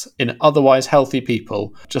deaths in otherwise healthy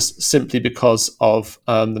people, just simply because of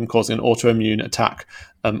them causing an autoimmune attack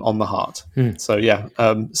on the heart. So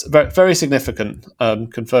very, very significant,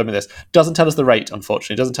 confirming this. Doesn't tell us the rate,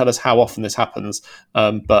 unfortunately. Doesn't tell us how often this happens,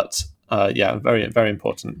 but very, very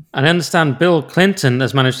important. And I understand Bill Clinton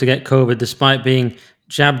has managed to get COVID despite being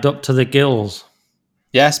jabbed up to the gills.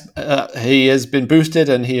 Yes, he has been boosted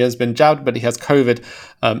and he has been jabbed, but he has COVID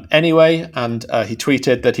anyway. And he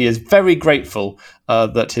tweeted that he is very grateful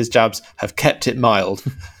that his jabs have kept it mild.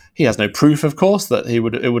 He has no proof, of course, that it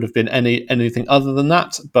would have been anything other than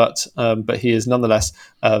that, but he is nonetheless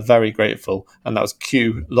very grateful. And that was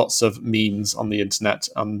cue lots of memes on the internet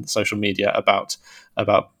and social media about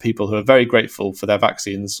people who are very grateful for their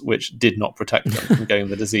vaccines, which did not protect them from getting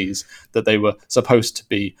the disease that they were supposed to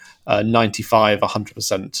be 95,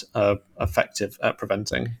 100% effective at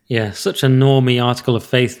preventing. Yeah, such a normie article of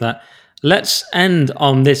faith that. Let's end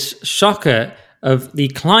on this shocker of the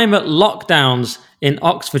climate lockdowns in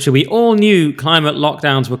Oxfordshire. We all knew climate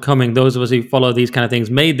lockdowns were coming. Those of us who follow these kind of things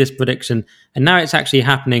made this prediction, and now it's actually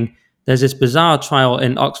happening. There's this bizarre trial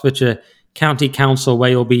in Oxfordshire County Council where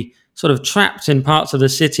you'll be sort of trapped in parts of the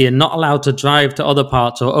city and not allowed to drive to other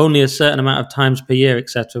parts or only a certain amount of times per year,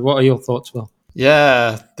 etc. What are your thoughts, Will?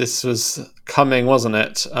 Yeah, this was coming, wasn't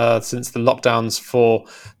it? Since the lockdowns for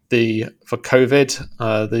COVID,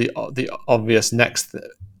 the obvious next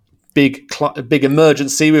big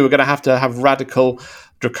emergency we were going to have radical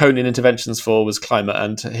draconian interventions for was climate.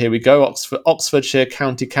 And here we go, Oxfordshire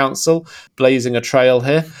County Council blazing a trail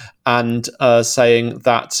here and saying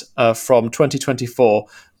that from 2024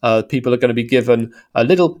 people are going to be given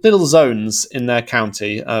little zones in their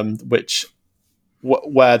county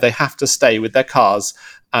where they have to stay with their cars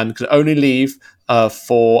and can only leave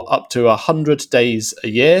for up to 100 days a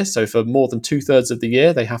year. So for more than 2/3 of the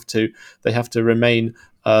year, they have to remain.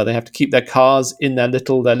 They have to keep their cars in their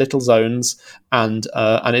little zones, and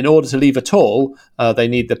in order to leave at all, they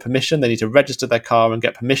need the permission. They need to register their car and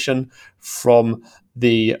get permission from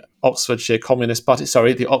the Oxfordshire Communist Party.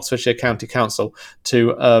 The Oxfordshire County Council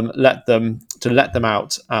to let them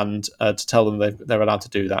out and to tell them they're allowed to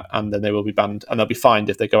do that, and then they will be banned and they'll be fined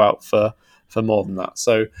if they go out for more than that.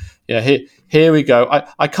 So yeah, here we go.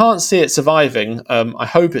 I can't see it surviving. I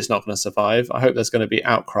hope it's not going to survive. I hope there's going to be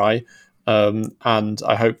outcry. And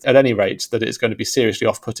I hope, at any rate, that it's going to be seriously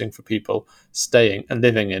off-putting for people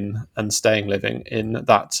living in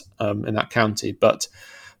that county. But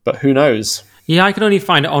who knows? Yeah, I can only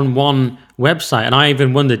find it on one website, and I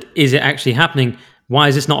even wondered, is it actually happening? Why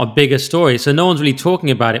is this not a bigger story? So no one's really talking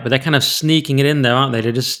about it, but they're kind of sneaking it in there, aren't they?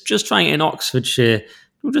 They're just trying it in Oxfordshire.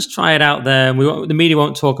 We'll just try it out there, and the media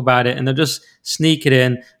won't talk about it, and they'll just sneak it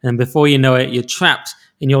in, and before you know it, you're trapped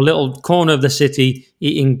in your little corner of the city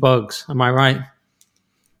eating bugs. Am I right?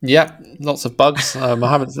 Yeah, lots of bugs. I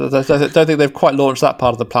don't think they've quite launched that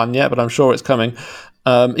part of the plan yet, but I'm sure it's coming.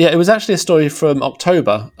 It was actually a story from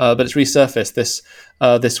October, but it's resurfaced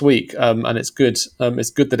this week, and it's good.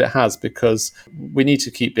 It's good that it has, because we need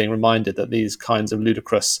to keep being reminded that these kinds of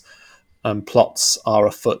ludicrous plots are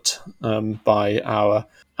afoot by our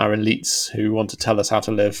elites who want to tell us how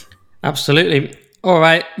to live. Absolutely. All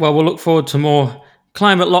right. Well, we'll look forward to more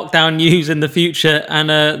climate lockdown news in the future, and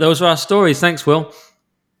those are our stories. Thanks, Will.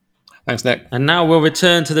 Thanks, Nick. And now we'll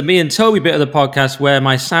return to the me and Toby bit of the podcast where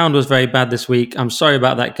my sound was very bad this week. I'm sorry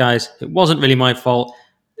about that, guys. It wasn't really my fault.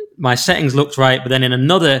 My settings looked right, but then in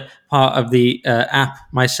another part of the app,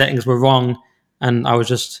 my settings were wrong, and I was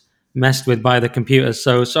just messed with by the computer.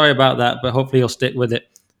 So sorry about that, but hopefully you'll stick with it.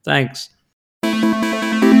 Thanks.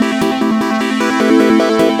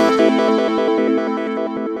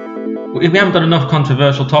 We haven't done enough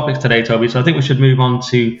controversial topics today, Toby, so I think we should move on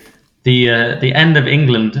to the end of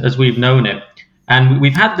England as we've known it. And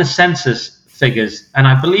we've had the census figures, and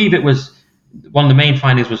I believe it was one of the main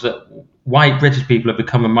findings was that white British people have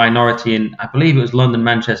become a minority in, I believe it was London,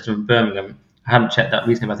 Manchester, and Birmingham. I haven't checked that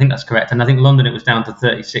recently, but I think that's correct. And I think London, it was down to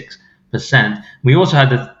 36%. We also had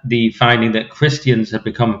the finding that Christians have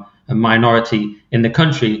become a minority in the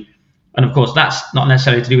country. And of course, that's not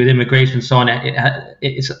necessarily to do with immigration and so on.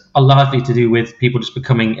 It's largely to do with people just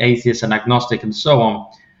becoming atheists and agnostic and so on.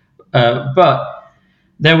 But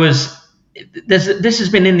this has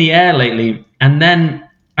been in the air lately. And then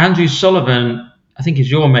Andrew Sullivan, I think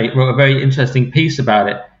is your mate, wrote a very interesting piece about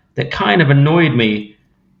it that kind of annoyed me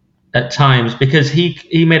at times, because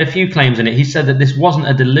he made a few claims in it. He said that this wasn't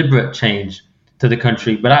a deliberate change to the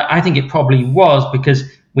country, but I think it probably was, because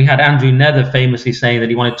we had Andrew Nether famously saying that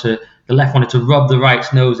the left wanted to rub the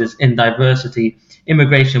right's noses in diversity.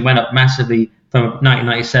 Immigration went up massively from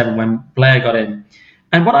 1997 when Blair got in.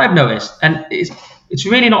 And what I've noticed, and it's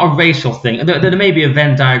really not a racial thing. There may be a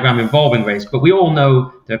Venn diagram involving race, but we all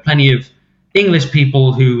know there are plenty of English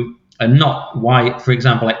people who are not white, for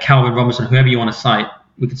example, like Calvin Robinson, whoever you want to cite.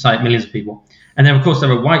 We could cite millions of people. And then, of course,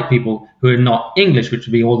 there are white people who are not English, which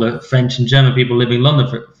would be all the French and German people living in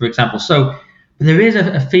London, for example. So there is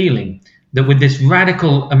a feeling that with this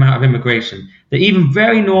radical amount of immigration, that even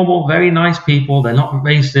very normal, very nice people, they're not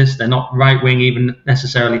racist, they're not right-wing even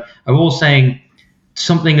necessarily, are all saying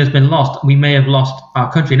something has been lost. We may have lost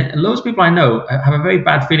our country. And loads of people I know have a very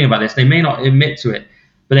bad feeling about this. They may not admit to it,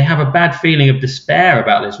 but they have a bad feeling of despair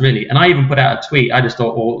about this, really. And I even put out a tweet. I just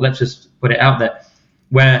thought, well, let's just put it out there,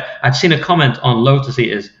 where I'd seen a comment on Lotus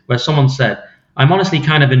Eaters where someone said, I'm honestly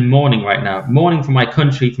kind of in mourning right now, mourning for my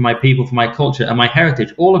country, for my people, for my culture, and my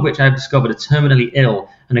heritage, all of which I have discovered are terminally ill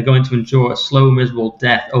and are going to endure a slow, miserable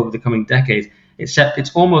death over the coming decades. Except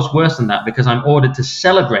it's almost worse than that, because I'm ordered to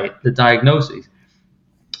celebrate the diagnoses.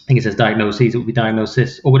 I think it says diagnoses, it would be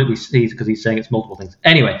diagnosis, or would it be C's, because he's saying it's multiple things.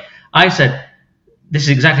 Anyway, I said, this is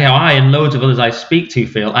exactly how I and loads of others I speak to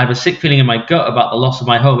feel. I have a sick feeling in my gut about the loss of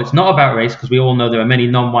my home. It's not about race, because we all know there are many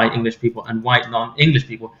non-white English people and white non-English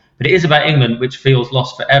people, but it is about England, which feels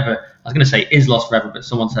lost forever. I was going to say is lost forever, but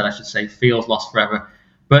someone said I should say feels lost forever.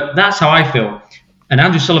 But that's how I feel. And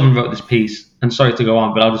Andrew Sullivan wrote this piece, and sorry to go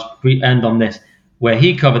on, but I'll just end on this, where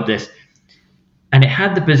he covered this. And it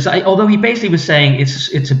had the bizarre, although he basically was saying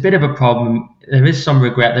it's a bit of a problem, there is some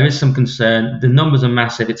regret, there is some concern, the numbers are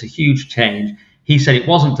massive, it's a huge change. He said it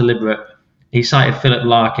wasn't deliberate. He cited Philip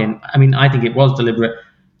Larkin. I mean, I think it was deliberate.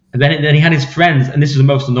 And then he had his friends, and this is the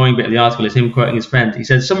most annoying bit of the article, is him quoting his friends. He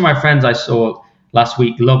said, some of my friends I saw last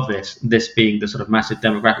week love this being the sort of massive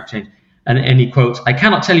demographic change. And he quotes, I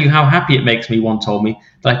cannot tell you how happy it makes me, one told me,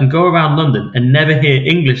 that I can go around London and never hear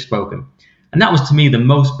English spoken. And that was to me the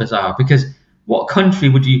most bizarre, because what country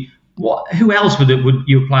would you, who else would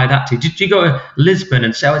you apply that to? Did you go to Lisbon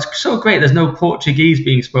and say, oh, it's so great, there's no Portuguese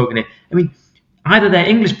being spoken here? I mean, either they're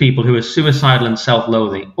English people who are suicidal and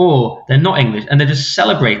self-loathing, or they're not English and they're just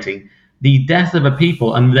celebrating the death of a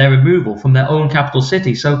people and their removal from their own capital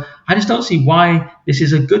city. So I just don't see why this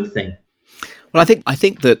is a good thing. Well, I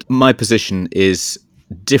think that my position is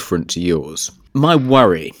different to yours. My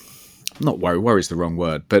worry is the wrong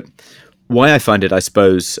word, but why I find it, I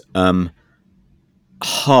suppose,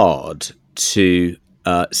 hard to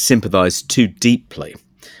sympathise too deeply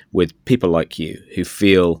with people like you who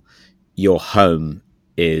feel your home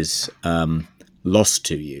is lost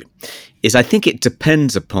to you, is I think it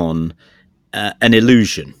depends upon an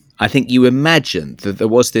illusion. I think you imagine that there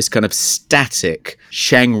was this kind of static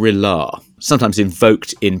Shangri-La, sometimes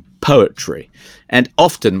invoked in poetry. And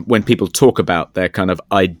often when people talk about their kind of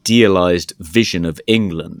idealized vision of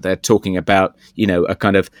England, they're talking about, a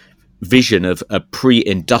kind of vision of a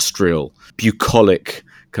pre-industrial, bucolic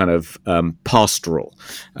kind of pastoral,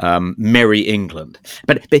 merry England.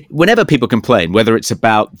 But whenever people complain, whether it's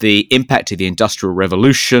about the impact of the Industrial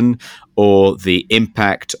Revolution or the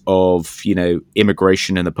impact of,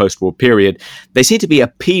 immigration in the post-war period, they seem to be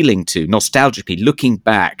appealing to, nostalgically, looking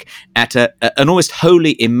back at an almost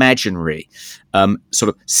wholly imaginary, sort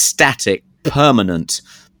of static, permanent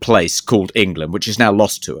place called England, which is now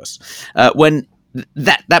lost to us. When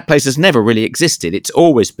that place has never really existed. It's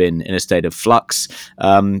always been in a state of flux.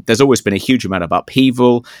 There's always been a huge amount of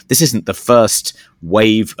upheaval. This isn't the first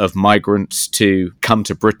wave of migrants to come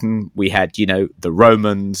to Britain. We had, the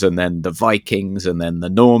Romans, and then the Vikings, and then the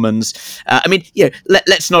Normans.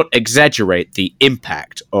 Let's not exaggerate the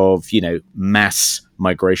impact of, mass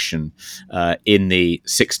migration in the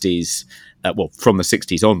 60s. From the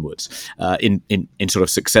 60s onwards, in sort of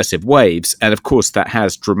successive waves. And of course, that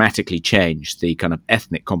has dramatically changed the kind of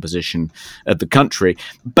ethnic composition of the country.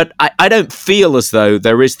 But I don't feel as though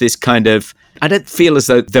there is this kind of, I don't feel as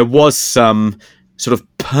though there was some sort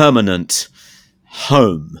of permanent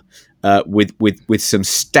home with some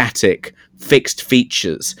static fixed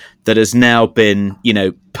features that has now been,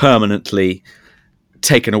 permanently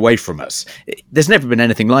taken away from us. There's never been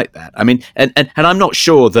anything like that. I mean, and I'm not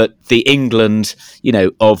sure that the England,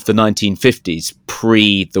 of the 1950s,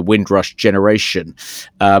 pre the Windrush generation,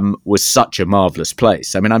 was such a marvellous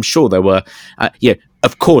place. I mean, I'm sure there were,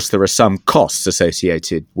 of course, there are some costs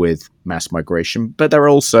associated with mass migration, but there are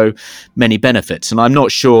also many benefits. And I'm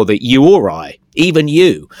not sure that you or I, even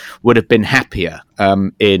you, would have been happier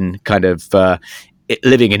in kind of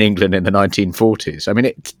living in England in the 1940s. I mean,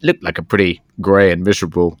 it looked like a pretty grey and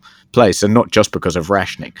miserable place, and not just because of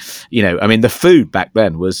rationing. I mean, the food back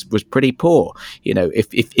then was pretty poor. If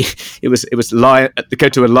it was go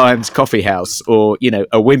to a Lion's Coffee House or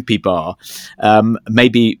a Wimpy bar,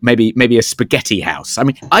 maybe a spaghetti house. I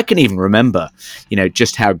mean, I can even remember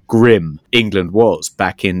just how grim England was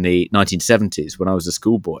back in the 1970s when I was a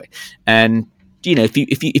schoolboy. And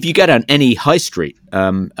if you go down any high street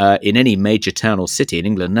in any major town or city in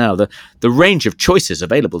England now, the range of choices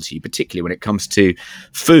available to you, particularly when it comes to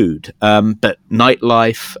food, but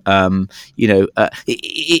nightlife,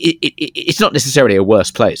 it's not necessarily a worse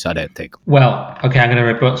place, I don't think. Well, okay, I'm going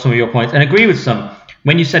to rebut some of your points and agree with some.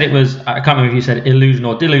 When you said it was, I can't remember if you said illusion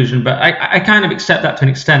or delusion, but I kind of accept that to an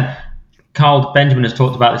extent. Carl Benjamin has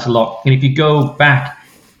talked about this a lot. And if you go back,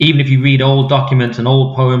 even if you read old documents and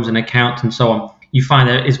old poems and accounts and so on, you find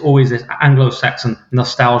there is always this Anglo-Saxon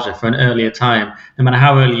nostalgia for an earlier time. No matter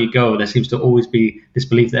how early you go, there seems to always be this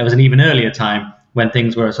belief that there was an even earlier time when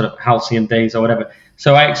things were sort of halcyon days or whatever.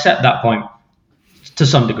 So I accept that point to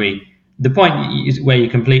some degree. The point is where you're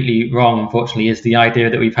completely wrong, unfortunately, is the idea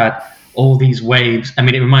that we've had all these waves. I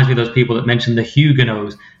mean, it reminds me of those people that mentioned the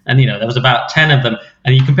Huguenots, and there was about 10 of them,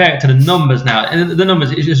 and you compare it to the numbers now, and the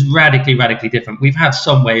numbers is just radically different. We've had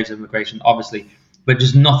some waves of immigration, obviously, but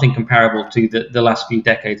just nothing comparable to the last few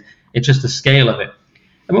decades. It's just the scale of it.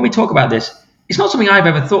 And when we talk about this, it's not something I've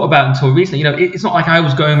ever thought about until recently. It's not like I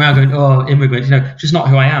was going around going, oh, immigrants, it's just not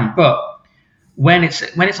who I am. But when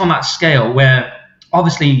it's on that scale where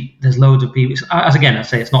obviously there's loads of people, as again, I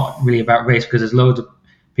say it's not really about race, because there's loads of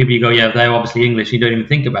people you go, yeah, they're obviously English, you don't even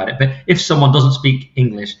think about it. But if someone doesn't speak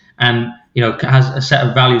English and has a set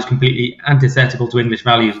of values completely antithetical to English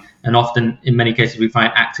values, and often in many cases we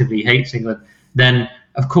find actively hates England, then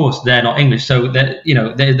of course they're not English. So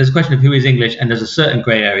there's a question of who is English, and there's a certain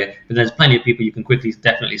grey area, but there's plenty of people you can quickly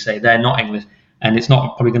definitely say they're not English, and it's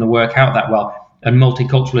not probably going to work out that well, and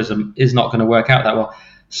multiculturalism is not going to work out that well.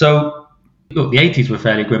 So look, the 80s were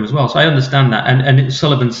fairly grim as well, so I understand that. And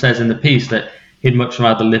Sullivan says in the piece that he'd much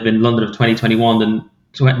rather live in London of 2021 than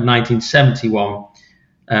 1971.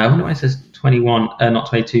 I wonder why it says 21, not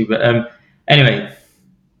 22. But anyway,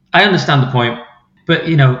 I understand the point. But,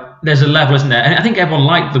 there's a level, isn't there? And I think everyone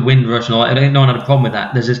liked the Windrush and all that. I think no one had a problem with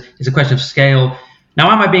that. It's a question of scale.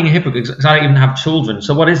 Now, am I being a hypocrite? Because I don't even have children.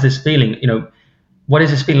 So what is this feeling? What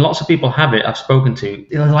is this feeling? Lots of people have it I've spoken to.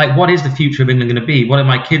 They're like, what is the future of England going to be? What are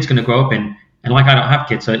my kids going to grow up in? And like, I don't have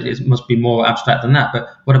kids, so it must be more abstract than that. But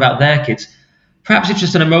what about their kids? Perhaps it's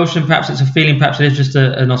just an emotion, perhaps it's a feeling, perhaps it is just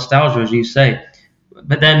a nostalgia, as you say.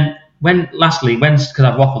 But then, because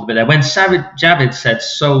I've waffled a bit there, when Javid said,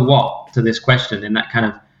 so what, to this question in that kind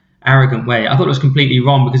of arrogant way, I thought it was completely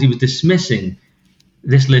wrong, because he was dismissing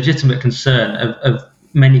this legitimate concern of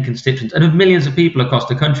many constituents and of millions of people across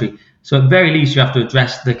the country. So at very least, you have to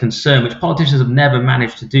address the concern, which politicians have never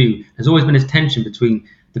managed to do. There's always been this tension between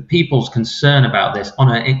the people's concern about this on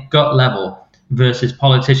a gut level versus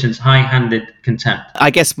politicians' high-handed contempt. I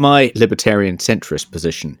guess my libertarian centrist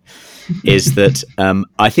position is that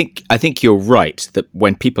I think you're right that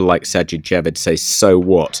when people like Sajid Javid say "so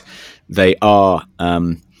what," they are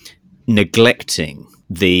neglecting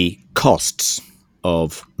the costs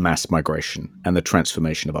of mass migration and the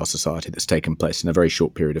transformation of our society that's taken place in a very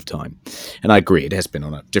short period of time. And I agree, it has been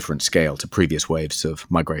on a different scale to previous waves of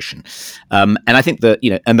migration. And I think that,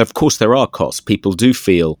 and of course there are costs. People do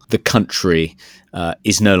feel the country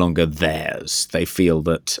is no longer theirs. They feel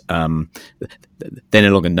that they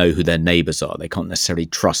no longer know who their neighbours are. They can't necessarily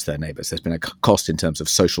trust their neighbours. There's been a cost in terms of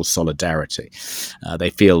social solidarity.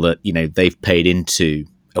 They feel that, they've paid into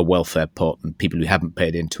a welfare pot, and people who haven't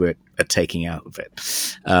paid into it are taking out of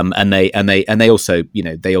it. And they also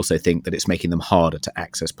think that it's making them harder to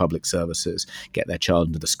access public services, get their child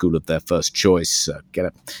into the school of their first choice,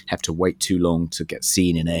 have to wait too long to get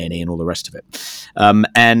seen in A&E and all the rest of it.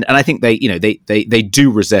 And I think they do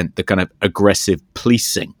resent the kind of aggressive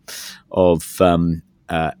policing of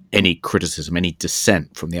any criticism, any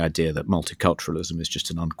dissent from the idea that multiculturalism is just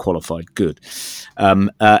an unqualified good.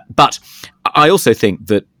 But I also think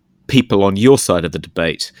that people on your side of the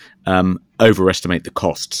debate overestimate the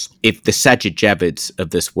costs. If the Sajid Javids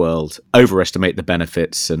of this world overestimate the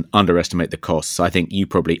benefits and underestimate the costs, I think you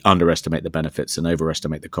probably underestimate the benefits and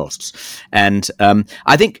overestimate the costs. And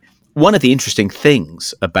I think one of the interesting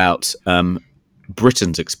things about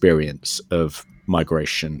Britain's experience of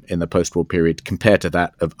migration in the post-war period compared to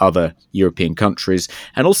that of other European countries,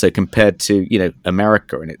 and also compared to,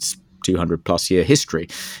 America in its 200 plus year history,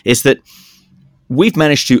 is that we've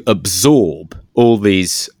managed to absorb all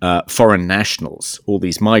these foreign nationals, all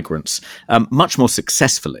these migrants, much more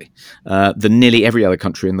successfully than nearly every other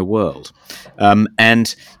country in the world.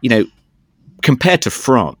 And compared to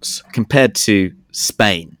France, compared to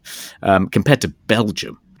Spain, compared to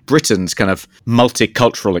Belgium, Britain's kind of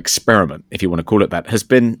multicultural experiment, if you want to call it that, has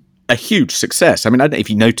been a huge success. I mean, I don't know if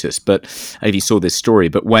you noticed, but if you saw this story,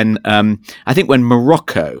 but when I think when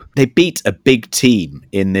Morocco, they beat a big team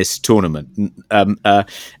in this tournament, and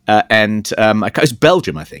it was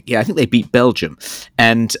Belgium, I think. Yeah, I think they beat Belgium,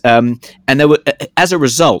 and there were, as a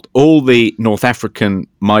result, all the North African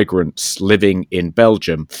migrants living in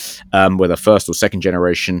Belgium, whether first or second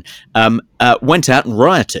generation, went out and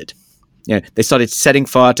rioted. They started setting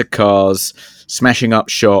fire to cars, smashing up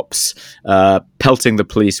shops, pelting the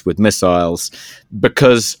police with missiles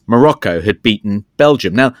because Morocco had beaten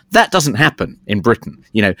Belgium. Now, that doesn't happen in Britain.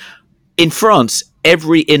 In France,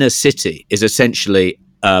 every inner city is essentially,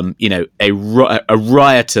 a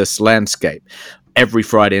riotous landscape every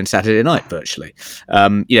Friday and Saturday night, virtually.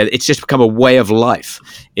 It's just become a way of life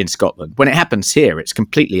in Scotland. When it happens here, it's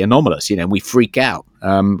completely anomalous. We freak out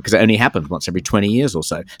because it only happens once every 20 years or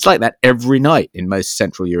so. It's like that every night in most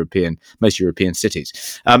European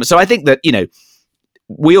cities. So I think that,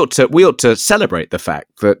 we ought to celebrate the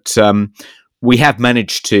fact that we have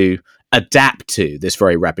managed to adapt to this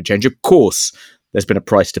very rapid change. Of course, there's been a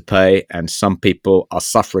price to pay, and some people are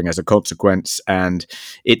suffering as a consequence, and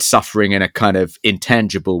it's suffering in a kind of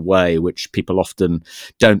intangible way, which people often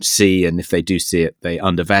don't see, and if they do see it, they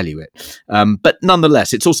undervalue it. But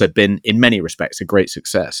nonetheless, it's also been, in many respects, a great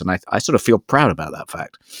success, and I sort of feel proud about that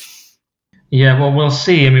fact. Yeah, well, we'll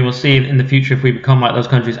see. We'll see in the future if we become like those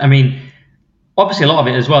countries. Obviously, a lot of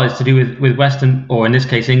it as well is to do with Western, or in this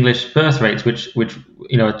case, English birth rates, which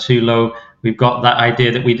are too low. We've got that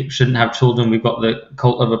idea that we shouldn't have children. We've got the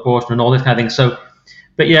cult of abortion and all this kind of thing. So,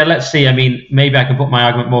 but yeah, let's see. Maybe I can put my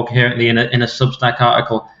argument more coherently in a Substack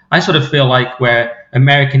article. I sort of feel like we're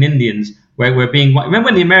American Indians, where we're being. Remember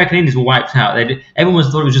when the American Indians were wiped out? Everyone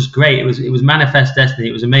thought it was just great. It was manifest destiny.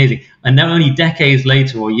 It was amazing. And then only decades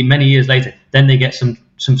later, or many years later, then they get some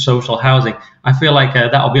social housing. I feel like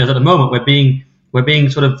that'll be us at the moment. We're being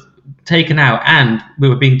sort of taken out, and we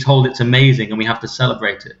were being told it's amazing, and we have to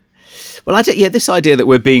celebrate it. Well, this idea that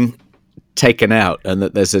we're being taken out and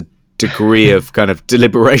that there's a degree of kind of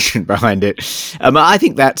deliberation behind it, I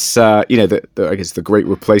think that's I guess the great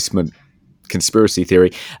replacement conspiracy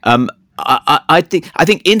theory. I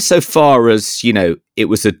think insofar as it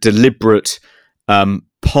was a deliberate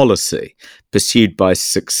policy pursued by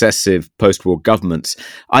successive post-war governments,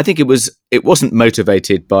 I think it wasn't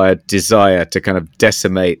motivated by a desire to kind of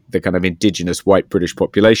decimate the kind of indigenous white British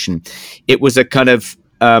population. It was a kind of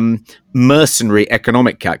mercenary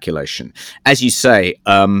economic calculation. As you say,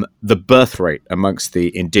 the birth rate amongst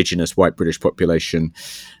the indigenous white British population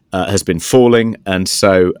has been falling, and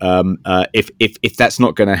so if that's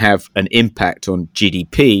not going to have an impact on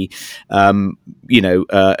GDP,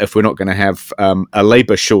 if we're not going to have a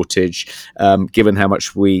labour shortage, given how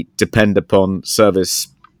much we depend upon service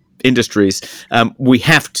industries, we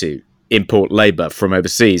have to import labour from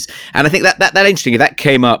overseas. And I think that interesting. That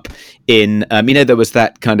came up in, there was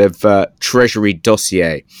that kind of Treasury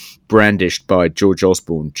dossier brandished by George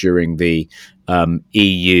Osborne during the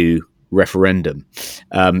EU referendum,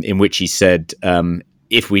 in which he said,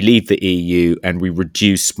 if we leave the EU and we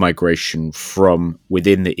reduce migration from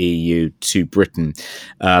within the EU to Britain,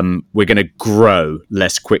 we're going to grow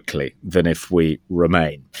less quickly than if we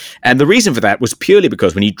remain. And the reason for that was purely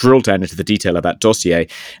because when he drilled down into the detail of that dossier,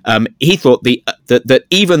 he thought that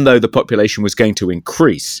even though the population was going to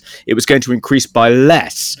increase, it was going to increase by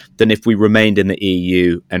less than if we remained in the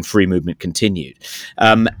EU and free movement continued.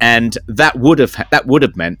 And that would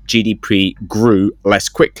have meant GDP grew less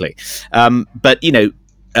quickly. But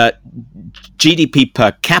GDP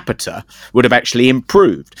per capita would have actually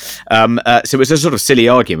improved. So it was a sort of silly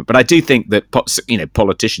argument, but I do think that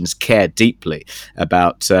politicians care deeply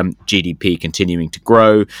about GDP continuing to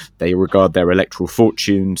grow. They regard their electoral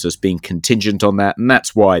fortunes as being contingent on that, and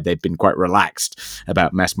that's why they've been quite relaxed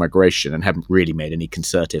about mass migration and haven't really made any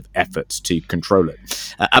concerted efforts to control it.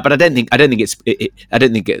 But I don't think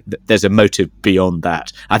there's a motive beyond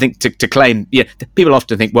that. I think to claim, people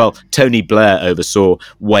often think, well, Tony Blair oversaw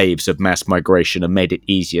waves of mass migration and made it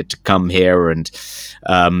easier to come here, and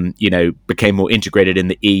became more integrated in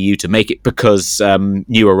the EU to make it because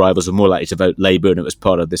new arrivals were more likely to vote Labour, and it was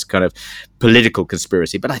part of this kind of political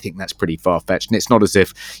conspiracy. But I think that's pretty far-fetched, and it's not as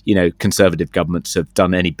if conservative governments have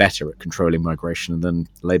done any better at controlling migration than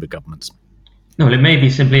Labour governments. No, well, it may be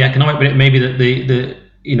simply economic, but it may be that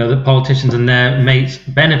the politicians and their mates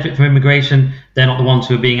benefit from immigration. They're not the ones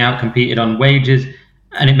who are being outcompeted on wages.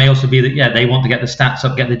 And it may also be that, they want to get the stats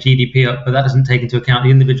up, get the GDP up, but that doesn't take into account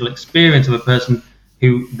the individual experience of a person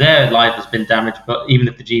who their life has been damaged. But even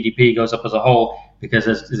if the GDP goes up as a whole, because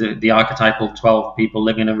there's the archetypal 12 people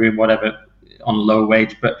living in a room, whatever, on a low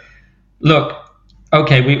wage. But look,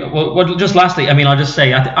 okay, well, just lastly, I'll just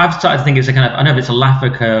say, I've started to think it's a kind of, I know if it's a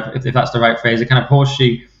Laffer curve, if that's the right phrase, a kind of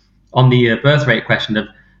horseshoe on the birth rate question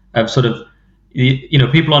of sort of,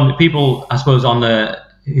 people, I suppose, on the,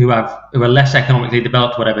 who are less economically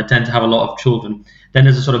developed, whatever, tend to have a lot of children. Then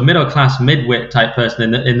there's a sort of middle class, midwit type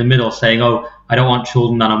person in the middle saying, "Oh, I don't want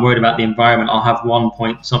children, and I'm worried about the environment. I'll have 1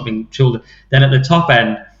 point something children." Then at the top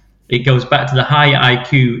end, it goes back to the high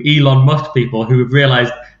IQ Elon Musk people who have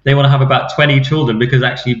realized they want to have about 20 children because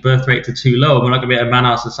actually birth rates are too low. We're not going to be able to man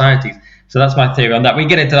our societies. So that's my theory on that. We can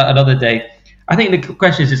get into that another day. I think the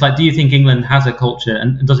question is, do you think England has a culture,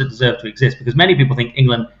 and does it deserve to exist? Because many people think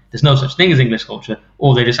England, there's no such thing as English culture,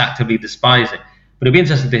 or they just actively despise it. But it'd be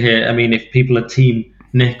interesting to hear, if people are team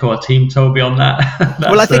Nick or team Toby on that.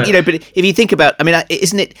 Well, I think, but if you think about,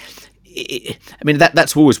 isn't it,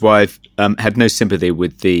 that's always why I've had no sympathy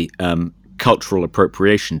with the cultural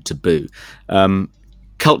appropriation taboo.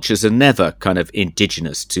 Cultures are never kind of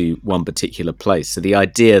indigenous to one particular place. So the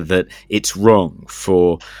idea that it's wrong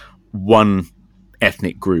for one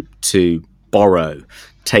ethnic group to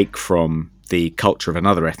take from the culture of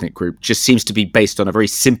another ethnic group just seems to be based on a very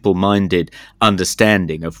simple-minded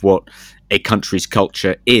understanding of what a country's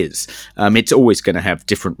culture is. It's always going to have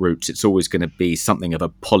different roots. It's always going to be something of a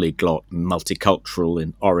polyglot and multicultural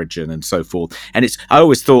in origin and so forth. And I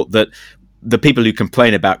always thought that the people who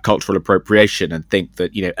complain about cultural appropriation and think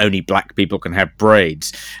that, only black people can have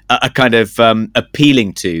braids are kind of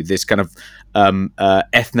appealing to this kind of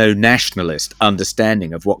ethno-nationalist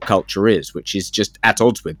understanding of what culture is, which is just at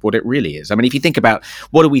odds with what it really is. If you think about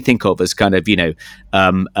what do we think of as kind of,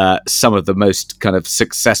 some of the most kind of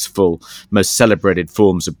successful, most celebrated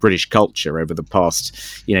forms of British culture over the past,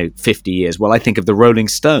 50 years. Well, I think of the Rolling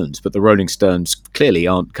Stones, but the Rolling Stones clearly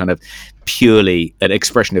aren't kind of purely an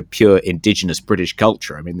expression of pure indigenous British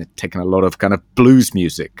culture. They've taken a lot of kind of blues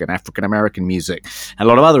music and African American music and a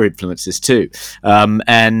lot of other influences too. Our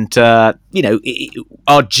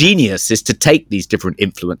genius is to take these different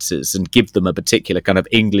influences and give them a particular kind of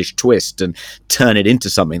English twist and turn it into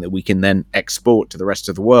something that we can then export to the rest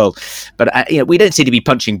of the world. But we don't seem to be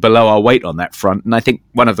punching below our weight on that front. And I think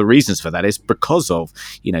one of the reasons for that is because of,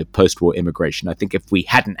 post-war immigration. I think if we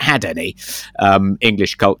hadn't had any,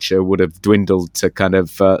 English culture would have dwindled to kind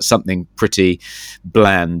of something pretty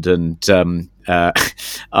bland and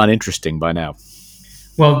uninteresting by now.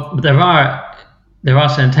 Well, there are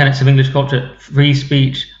certain tenets of English culture: free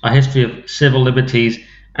speech, our history of civil liberties,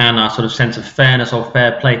 and our sort of sense of fairness or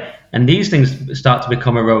fair play. And these things start to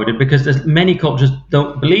become eroded because there's many cultures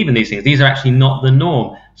don't believe in these things. These are actually not the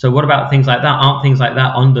norm. So what about things like that? Aren't things like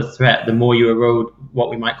that under threat the more you erode what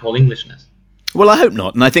we might call Englishness? Well, I hope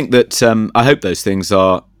not. And I think that I hope those things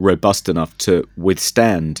are robust enough to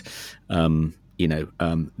withstand,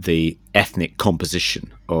 the ethnic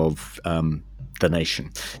composition of the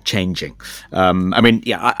nation changing.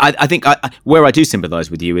 I think where I do sympathise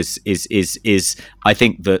with you is I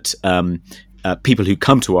think that people who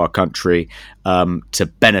come to our country to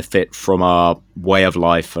benefit from our way of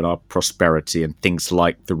life and our prosperity and things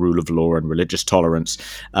like the rule of law and religious tolerance,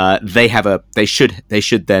 they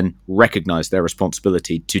should then recognise their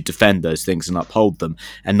responsibility to defend those things and uphold them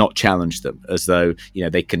and not challenge them as though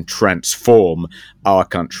they can transform our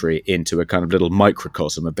country into a kind of little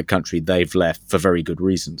microcosm of the country they've left for very good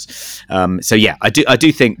reasons. I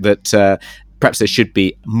do think that perhaps there should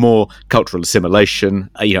be more cultural assimilation.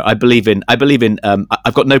 I've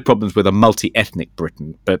got no problems with a multi-ethnic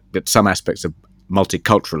Britain, but some aspects of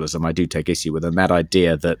multiculturalism I do take issue with, and that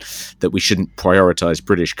idea that we shouldn't prioritize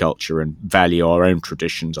British culture and value our own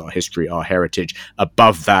traditions, our history, our heritage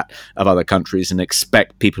above that of other countries, and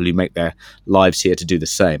expect people who make their lives here to do the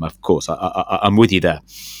same. Of course, I'm with you there.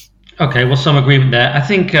 Okay, well, some agreement there. I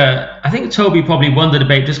think Toby probably won the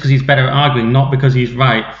debate just because he's better at arguing, not because he's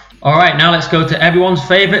right. All right, now let's go to everyone's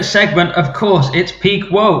favourite segment. Of course, it's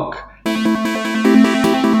Peak Woke.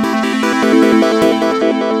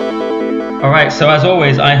 All right, so as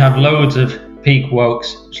always, I have loads of Peak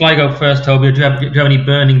Wokes. Shall I go first, Toby? Or do you have any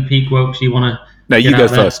burning Peak Wokes you want to? No, you go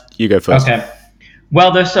first. You go first. Okay.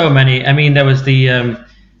 Well, there's so many. I mean, there was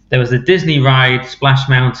the Disney ride, Splash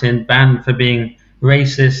Mountain, banned for being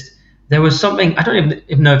racist. There was something, I don't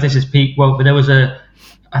even know if this is Peak Woke, but there was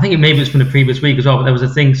I think maybe it's from the previous week as well, but there was a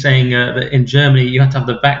thing saying that in Germany you had to have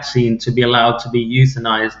the vaccine to be allowed to be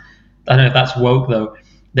euthanized. I don't know if that's woke, though.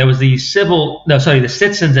 There was the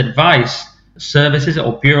Citizens Advice Services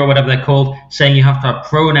or Bureau, whatever they're called, saying you have to have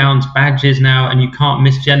pronouns, badges now, and you can't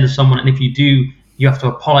misgender someone. And if you do, you have to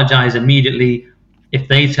apologize immediately if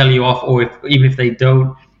they tell you off, or even if they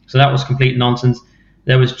don't. So that was complete nonsense.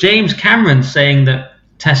 There was James Cameron saying that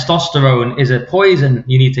testosterone is a poison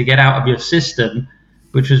you need to get out of your system,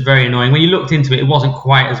 which was very annoying. When you looked into it, it wasn't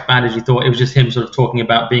quite as bad as you thought. It was just him sort of talking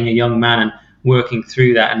about being a young man and working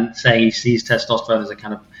through that and saying he sees testosterone as a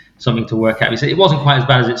kind of something to work out. He said it wasn't quite as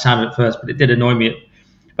bad as it sounded at first, but it did annoy me.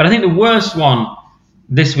 But I think the worst one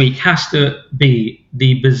this week has to be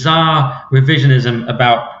the bizarre revisionism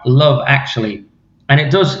about Love Actually. And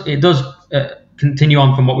it does continue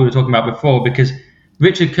on from what we were talking about before, because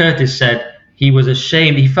Richard Curtis said he was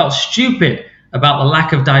ashamed, he felt stupid about the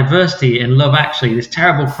lack of diversity in Love Actually, this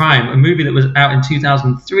terrible crime, a movie that was out in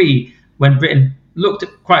 2003 when Britain looked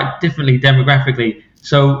quite differently demographically.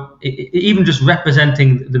 So even just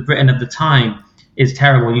representing the Britain of the time is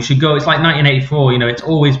terrible. You should go, it's like 1984, it's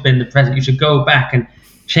always been the present. You should go back and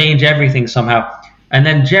change everything somehow. And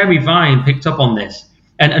then Jeremy Vine picked up on this.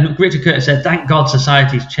 And Richard Curtis said, thank God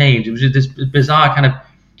society's changed. It was just this bizarre kind of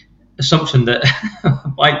assumption that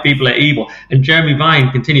white people are evil. And Jeremy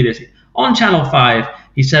Vine continued this. On Channel 5,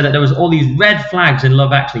 he said that there was all these red flags in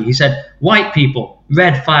Love Actually. He said, white people,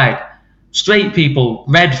 red flag. Straight people,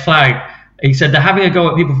 red flag. He said they're having a go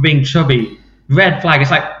at people for being chubby, red flag.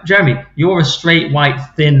 It's like, Jeremy, you're a straight, white,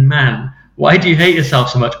 thin man. Why do you hate yourself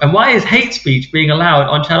so much? And why is hate speech being allowed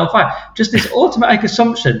on Channel 5? Just this automatic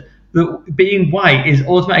assumption that being white is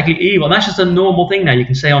automatically evil. And that's just a normal thing now you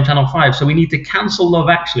can say on Channel 5. So we need to cancel Love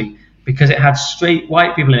Actually because it had straight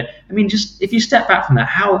white people in it. I mean, just if you step back from that,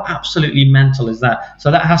 how absolutely mental is that? So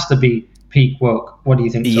that has to be peak woke. What do you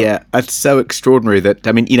think? Yeah, it's so extraordinary that,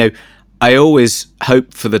 I mean, I always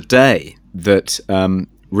hope for the day that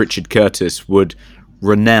Richard Curtis would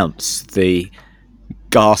renounce the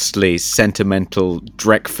ghastly, sentimental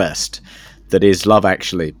dreckfest that is Love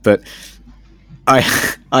Actually. But I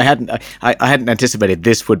hadn't anticipated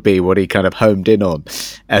this would be what he kind of homed in on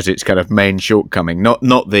as its kind of main shortcoming. Not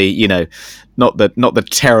the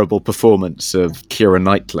terrible performance of Keira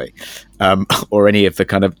Knightley, or any of the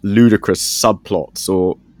kind of ludicrous subplots,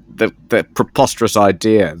 or the preposterous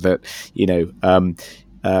idea that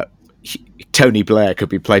Tony Blair could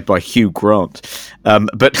be played by Hugh Grant,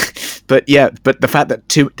 but the fact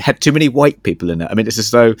that had too many white people in it. I mean, it's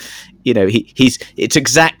as though it's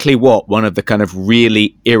exactly what one of the kind of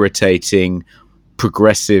really irritating,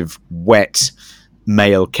 progressive, wet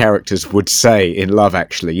male characters would say in Love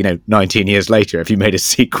Actually. 19 years later, if you made a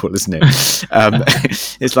sequel, isn't it?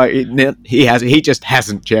 It's like he just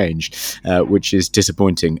hasn't changed, which is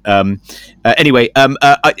disappointing. Anyway, on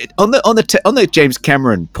the James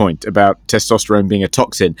Cameron point about testosterone being a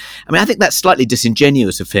toxin, I mean, I think that's slightly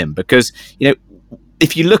disingenuous of him, because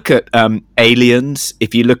if you look at Aliens,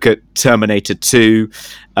 if you look at Terminator 2,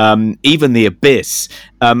 even The Abyss,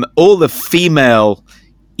 all the female.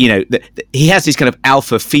 He has these kind of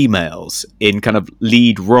alpha females in kind of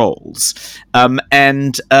lead roles,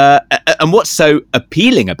 and what's so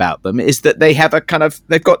appealing about them is that they've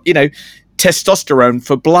got testosterone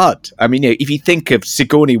for blood. I mean, if you think of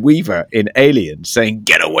Sigourney Weaver in Aliens saying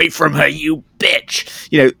 "Get away from her, you bitch,"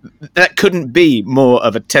 that couldn't be more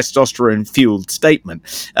of a testosterone fueled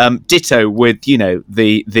statement. Ditto with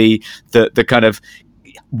the kind of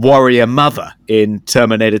warrior mother in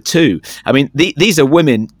Terminator 2. I mean, these are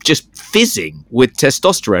women just fizzing with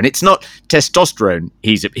testosterone. It's not testosterone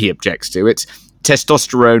he objects to. It's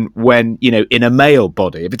testosterone when, in a male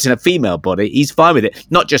body. If it's in a female body, he's fine with it.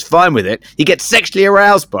 Not just fine with it, he gets sexually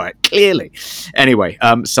aroused by it, clearly. Anyway,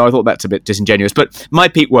 so I thought that's a bit disingenuous. But my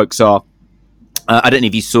peak wokes are, I don't know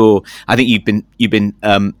if you saw, I think you've been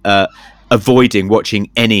avoiding watching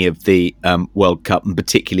any of the World Cup, and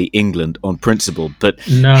particularly England, on principle. But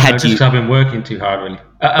no, just I've been working too hard, really.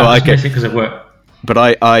 I just miss it because of work. But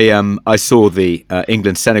I saw the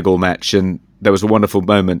England-Senegal match, and there was a wonderful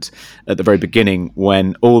moment at the very beginning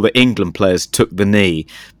when all the England players took the knee,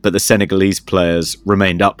 but the Senegalese players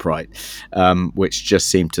remained upright, which just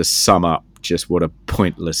seemed to sum up just what a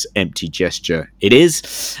pointless, empty gesture it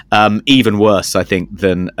is. Even worse, I think,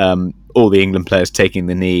 than all the England players taking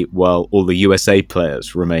the knee while all the USA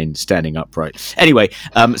players remained standing upright. Anyway,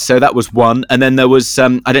 so that was one. And then there was, I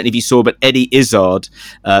don't know if you saw, but Eddie Izzard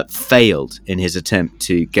failed in his attempt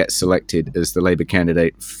to get selected as the Labour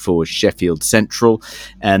candidate for Sheffield Central.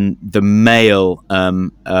 And the Mail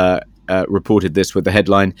reported this with the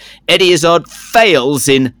headline, Eddie Izzard fails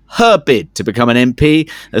in her bid to become an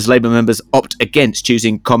MP as Labour members opt against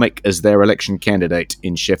choosing Comic as their election candidate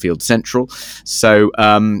in Sheffield Central. So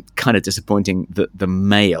kind of disappointing that the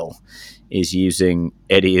Mail is using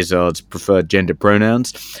Eddie Izzard's preferred gender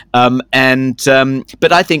pronouns. But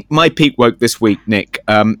I think my peak woke this week, Nick,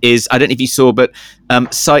 is, I don't know if you saw, but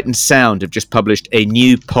Sight and Sound have just published a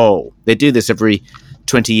new poll. They do this every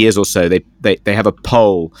 20 years or so. They have a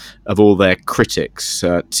poll of all their critics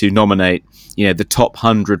to nominate, the top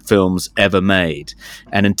 100 films ever made.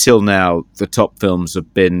 And until now, the top films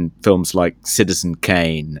have been films like Citizen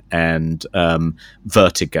Kane and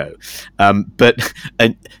Vertigo. But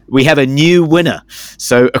we have a new winner.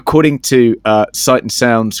 So according to Sight and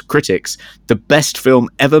Sound's critics, the best film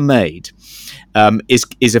ever made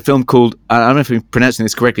is a film called, I don't know if I'm pronouncing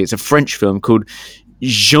this correctly, it's a French film called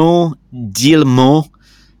Jean Dielmont,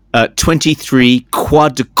 23 Croix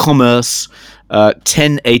de Commerce,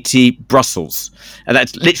 1080 Brussels, and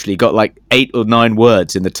that's literally got like 8 or 9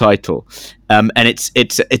 words in the title, and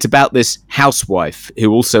it's about this housewife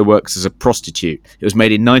who also works as a prostitute. It was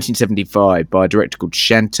made in 1975 by a director called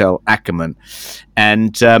Chantal Ackerman,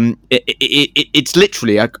 and it's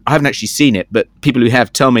literally, I haven't actually seen it, but people who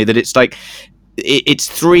have tell me that it's like, it's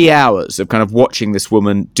 3 hours of kind of watching this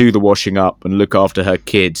woman do the washing up and look after her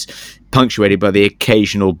kids, punctuated by the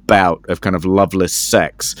occasional bout of kind of loveless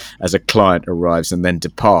sex as a client arrives and then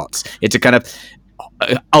departs. It's a kind of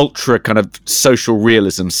ultra kind of social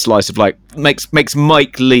realism slice of life. Makes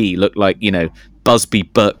Mike Leigh look like, Busby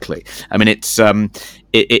Berkeley. I mean, it's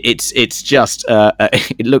just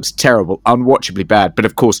it looks terrible, unwatchably bad. But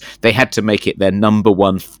of course, they had to make it their number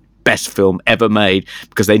one best film ever made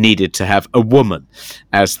because they needed to have a woman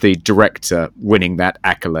as the director winning that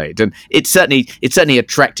accolade. And it certainly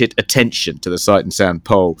attracted attention to the Sight and Sound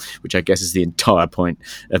poll, which I guess is the entire point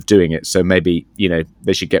of doing it. So maybe,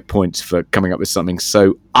 they should get points for coming up with something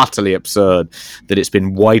so utterly absurd that it's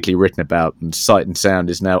been widely written about, and Sight and Sound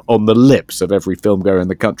is now on the lips of every film goer in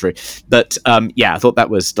the country. But I thought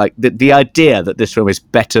that was like the idea that this film is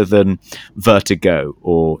better than Vertigo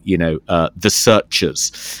or The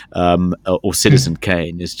Searchers or Citizen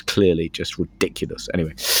Kane is clearly just ridiculous.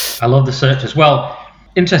 Anyway, I love The Searchers. Well,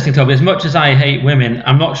 interesting, Toby. As much as I hate women,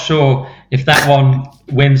 I'm not sure if that one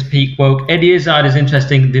wins peak woke. Eddie Izzard is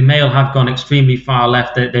interesting. The Mail have gone extremely far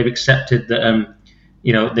left. They've accepted that.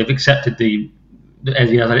 They've accepted the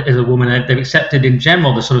Eddie Izzard is a woman. They've accepted in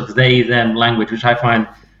general the sort of they/them language, which I find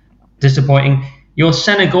disappointing. Your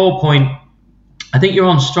Senegal point, I think you're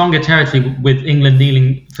on stronger territory with England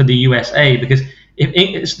kneeling for the USA, because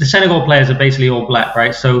if the Senegal players are basically all black,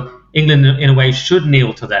 right? So England, in a way, should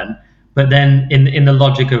kneel to them. But then in the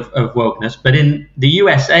logic of wokeness, but in the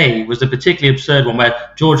USA was a particularly absurd one where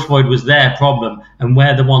George Floyd was their problem and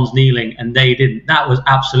we're the ones kneeling and they didn't. That was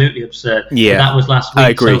absolutely absurd. Yeah, that was last week. I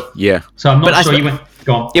agree. So I'm not sure you went.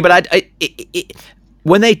 Go on. Yeah, but I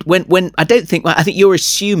think you're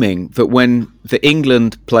assuming that when the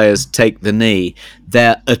England players take the knee,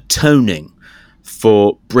 they're atoning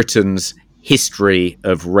for Britain's history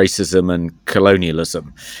of racism and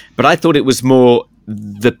colonialism. But I thought it was more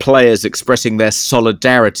the players expressing their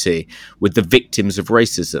solidarity with the victims of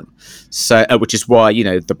racism. So, which is why,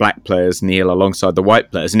 the black players kneel alongside the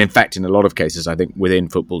white players. And in fact, in a lot of cases, I think within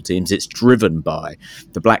football teams, it's driven by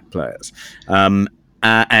the black players. And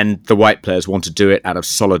the white players want to do it out of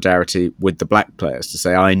solidarity with the black players, to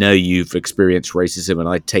say, I know you've experienced racism and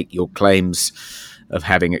I take your claims of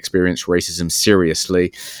having experienced racism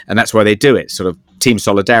seriously. And that's why they do it, sort of team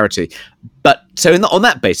solidarity. But so on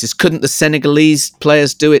that basis, couldn't the Senegalese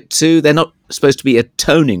players do it too? They're not supposed to be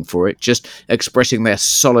atoning for it, just expressing their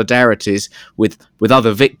solidarities with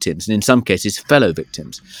other victims, and in some cases, fellow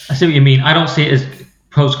victims. I see what you mean. I don't see it as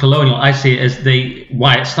post-colonial. I see it as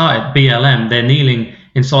why it started, BLM. They're kneeling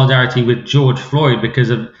in solidarity with George Floyd because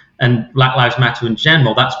of and Black Lives Matter in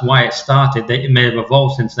general. That's why it started. It may have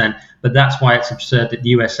evolved since then, but that's why it's absurd that the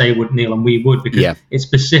USA would kneel and we would, because it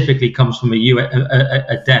specifically comes from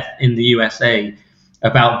a death in the USA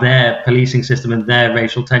about their policing system and their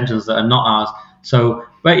racial tensions that are not ours. So,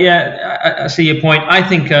 but yeah, I see your point. I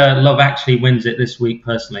think Love Actually wins it this week,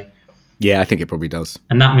 personally. Yeah, I think it probably does.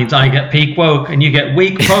 And that means I get peak woke and you get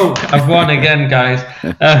weak woke. I've won again, guys.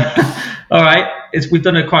 All right. We've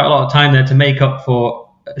done quite a lot of time there to make up for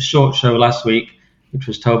a short show last week, which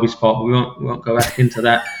was Toby's fault, but we won't go back into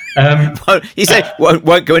that. You say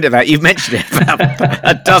won't go into that. You've mentioned it about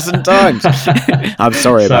a dozen times. I'm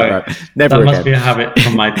sorry about that. Never that again. Must be a habit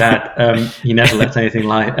from my dad. He never lets anything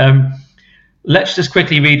lie. Let's just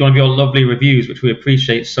quickly read one of your lovely reviews, which we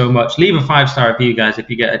appreciate so much. Leave a 5-star review, guys, if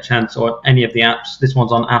you get a chance, or any of the apps. This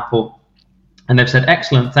one's on Apple. And they've said,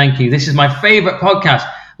 excellent, thank you. This is my favorite podcast.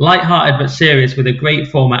 Light-hearted but serious, with a great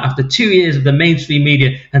format. After 2 years of the mainstream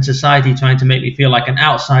media and society trying to make me feel like an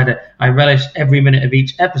outsider, I relish every minute of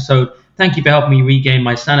each episode. Thank you for helping me regain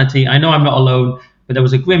my sanity. I know I'm not alone, but there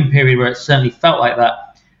was a grim period where it certainly felt like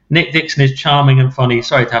that. Nick Dixon is charming and funny.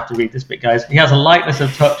 Sorry to have to read this bit, guys. He has a lightness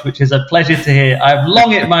of touch, which is a pleasure to hear. I've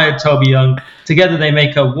long admired Toby Young. Together they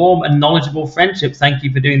make a warm and knowledgeable friendship. Thank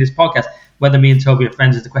you for doing this podcast. Whether me and Toby are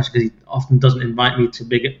friends is the question, because he often doesn't invite me to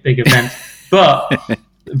big events. But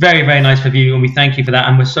very, very nice review, and we thank you for that.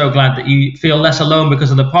 And we're so glad that you feel less alone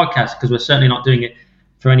because of the podcast, because we're certainly not doing it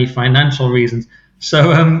for any financial reasons.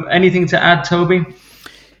 So anything to add, Toby?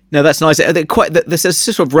 No, that's nice. There's a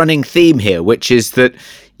sort of running theme here, which is that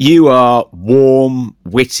you are warm,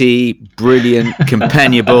 witty, brilliant,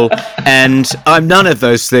 companionable, and I'm none of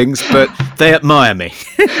those things, but they admire me.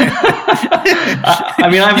 I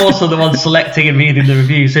mean, I'm also the one selecting and reading the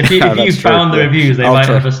reviews. So if you found the reviews, they might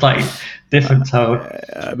have a slightly different tone.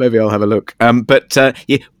 Maybe I'll have a look.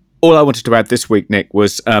 All I wanted to add this week, Nick,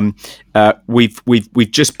 was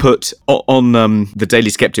we've just put on the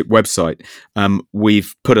Daily Skeptic website.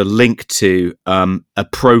 We've put a link to a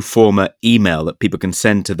pro forma email that people can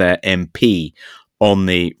send to their MP on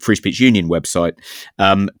the Free Speech Union website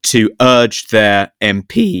to urge their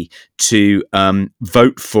MP to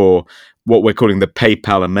vote for what we're calling the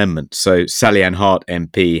PayPal amendment. So Sally Ann Hart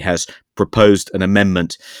MP has proposed an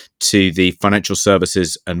amendment to the Financial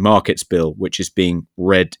Services and Markets Bill, which is being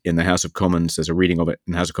read in the House of Commons. There's a reading of it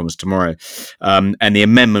in the House of Commons tomorrow. And the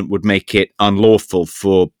amendment would make it unlawful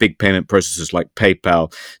for big payment processors like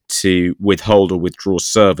PayPal to withhold or withdraw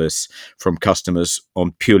service from customers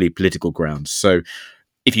on purely political grounds. So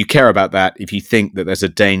if you care about that, if you think that there's a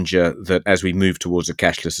danger that as we move towards a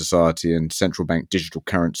cashless society and central bank digital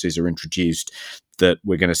currencies are introduced, that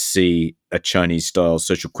we're going to see a Chinese-style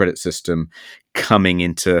social credit system coming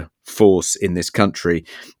into force in this country,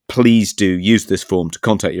 please do use this form to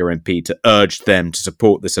contact your MP to urge them to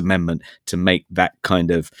support this amendment to make that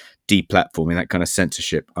kind of deplatforming, that kind of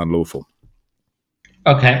censorship unlawful.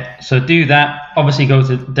 Okay, so do that. Obviously go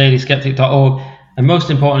to dailyskeptic.org. And most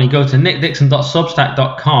importantly, go to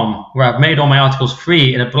nickdixon.substack.com, where I've made all my articles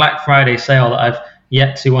free in a Black Friday sale that I've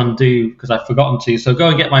yet to undo because I've forgotten to. So go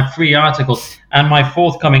and get my free articles and my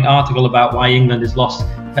forthcoming article about why England is lost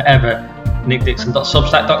forever,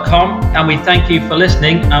 nickdixon.substack.com. And we thank you for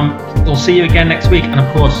listening. We'll see you again next week. And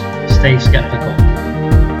of course, stay skeptical.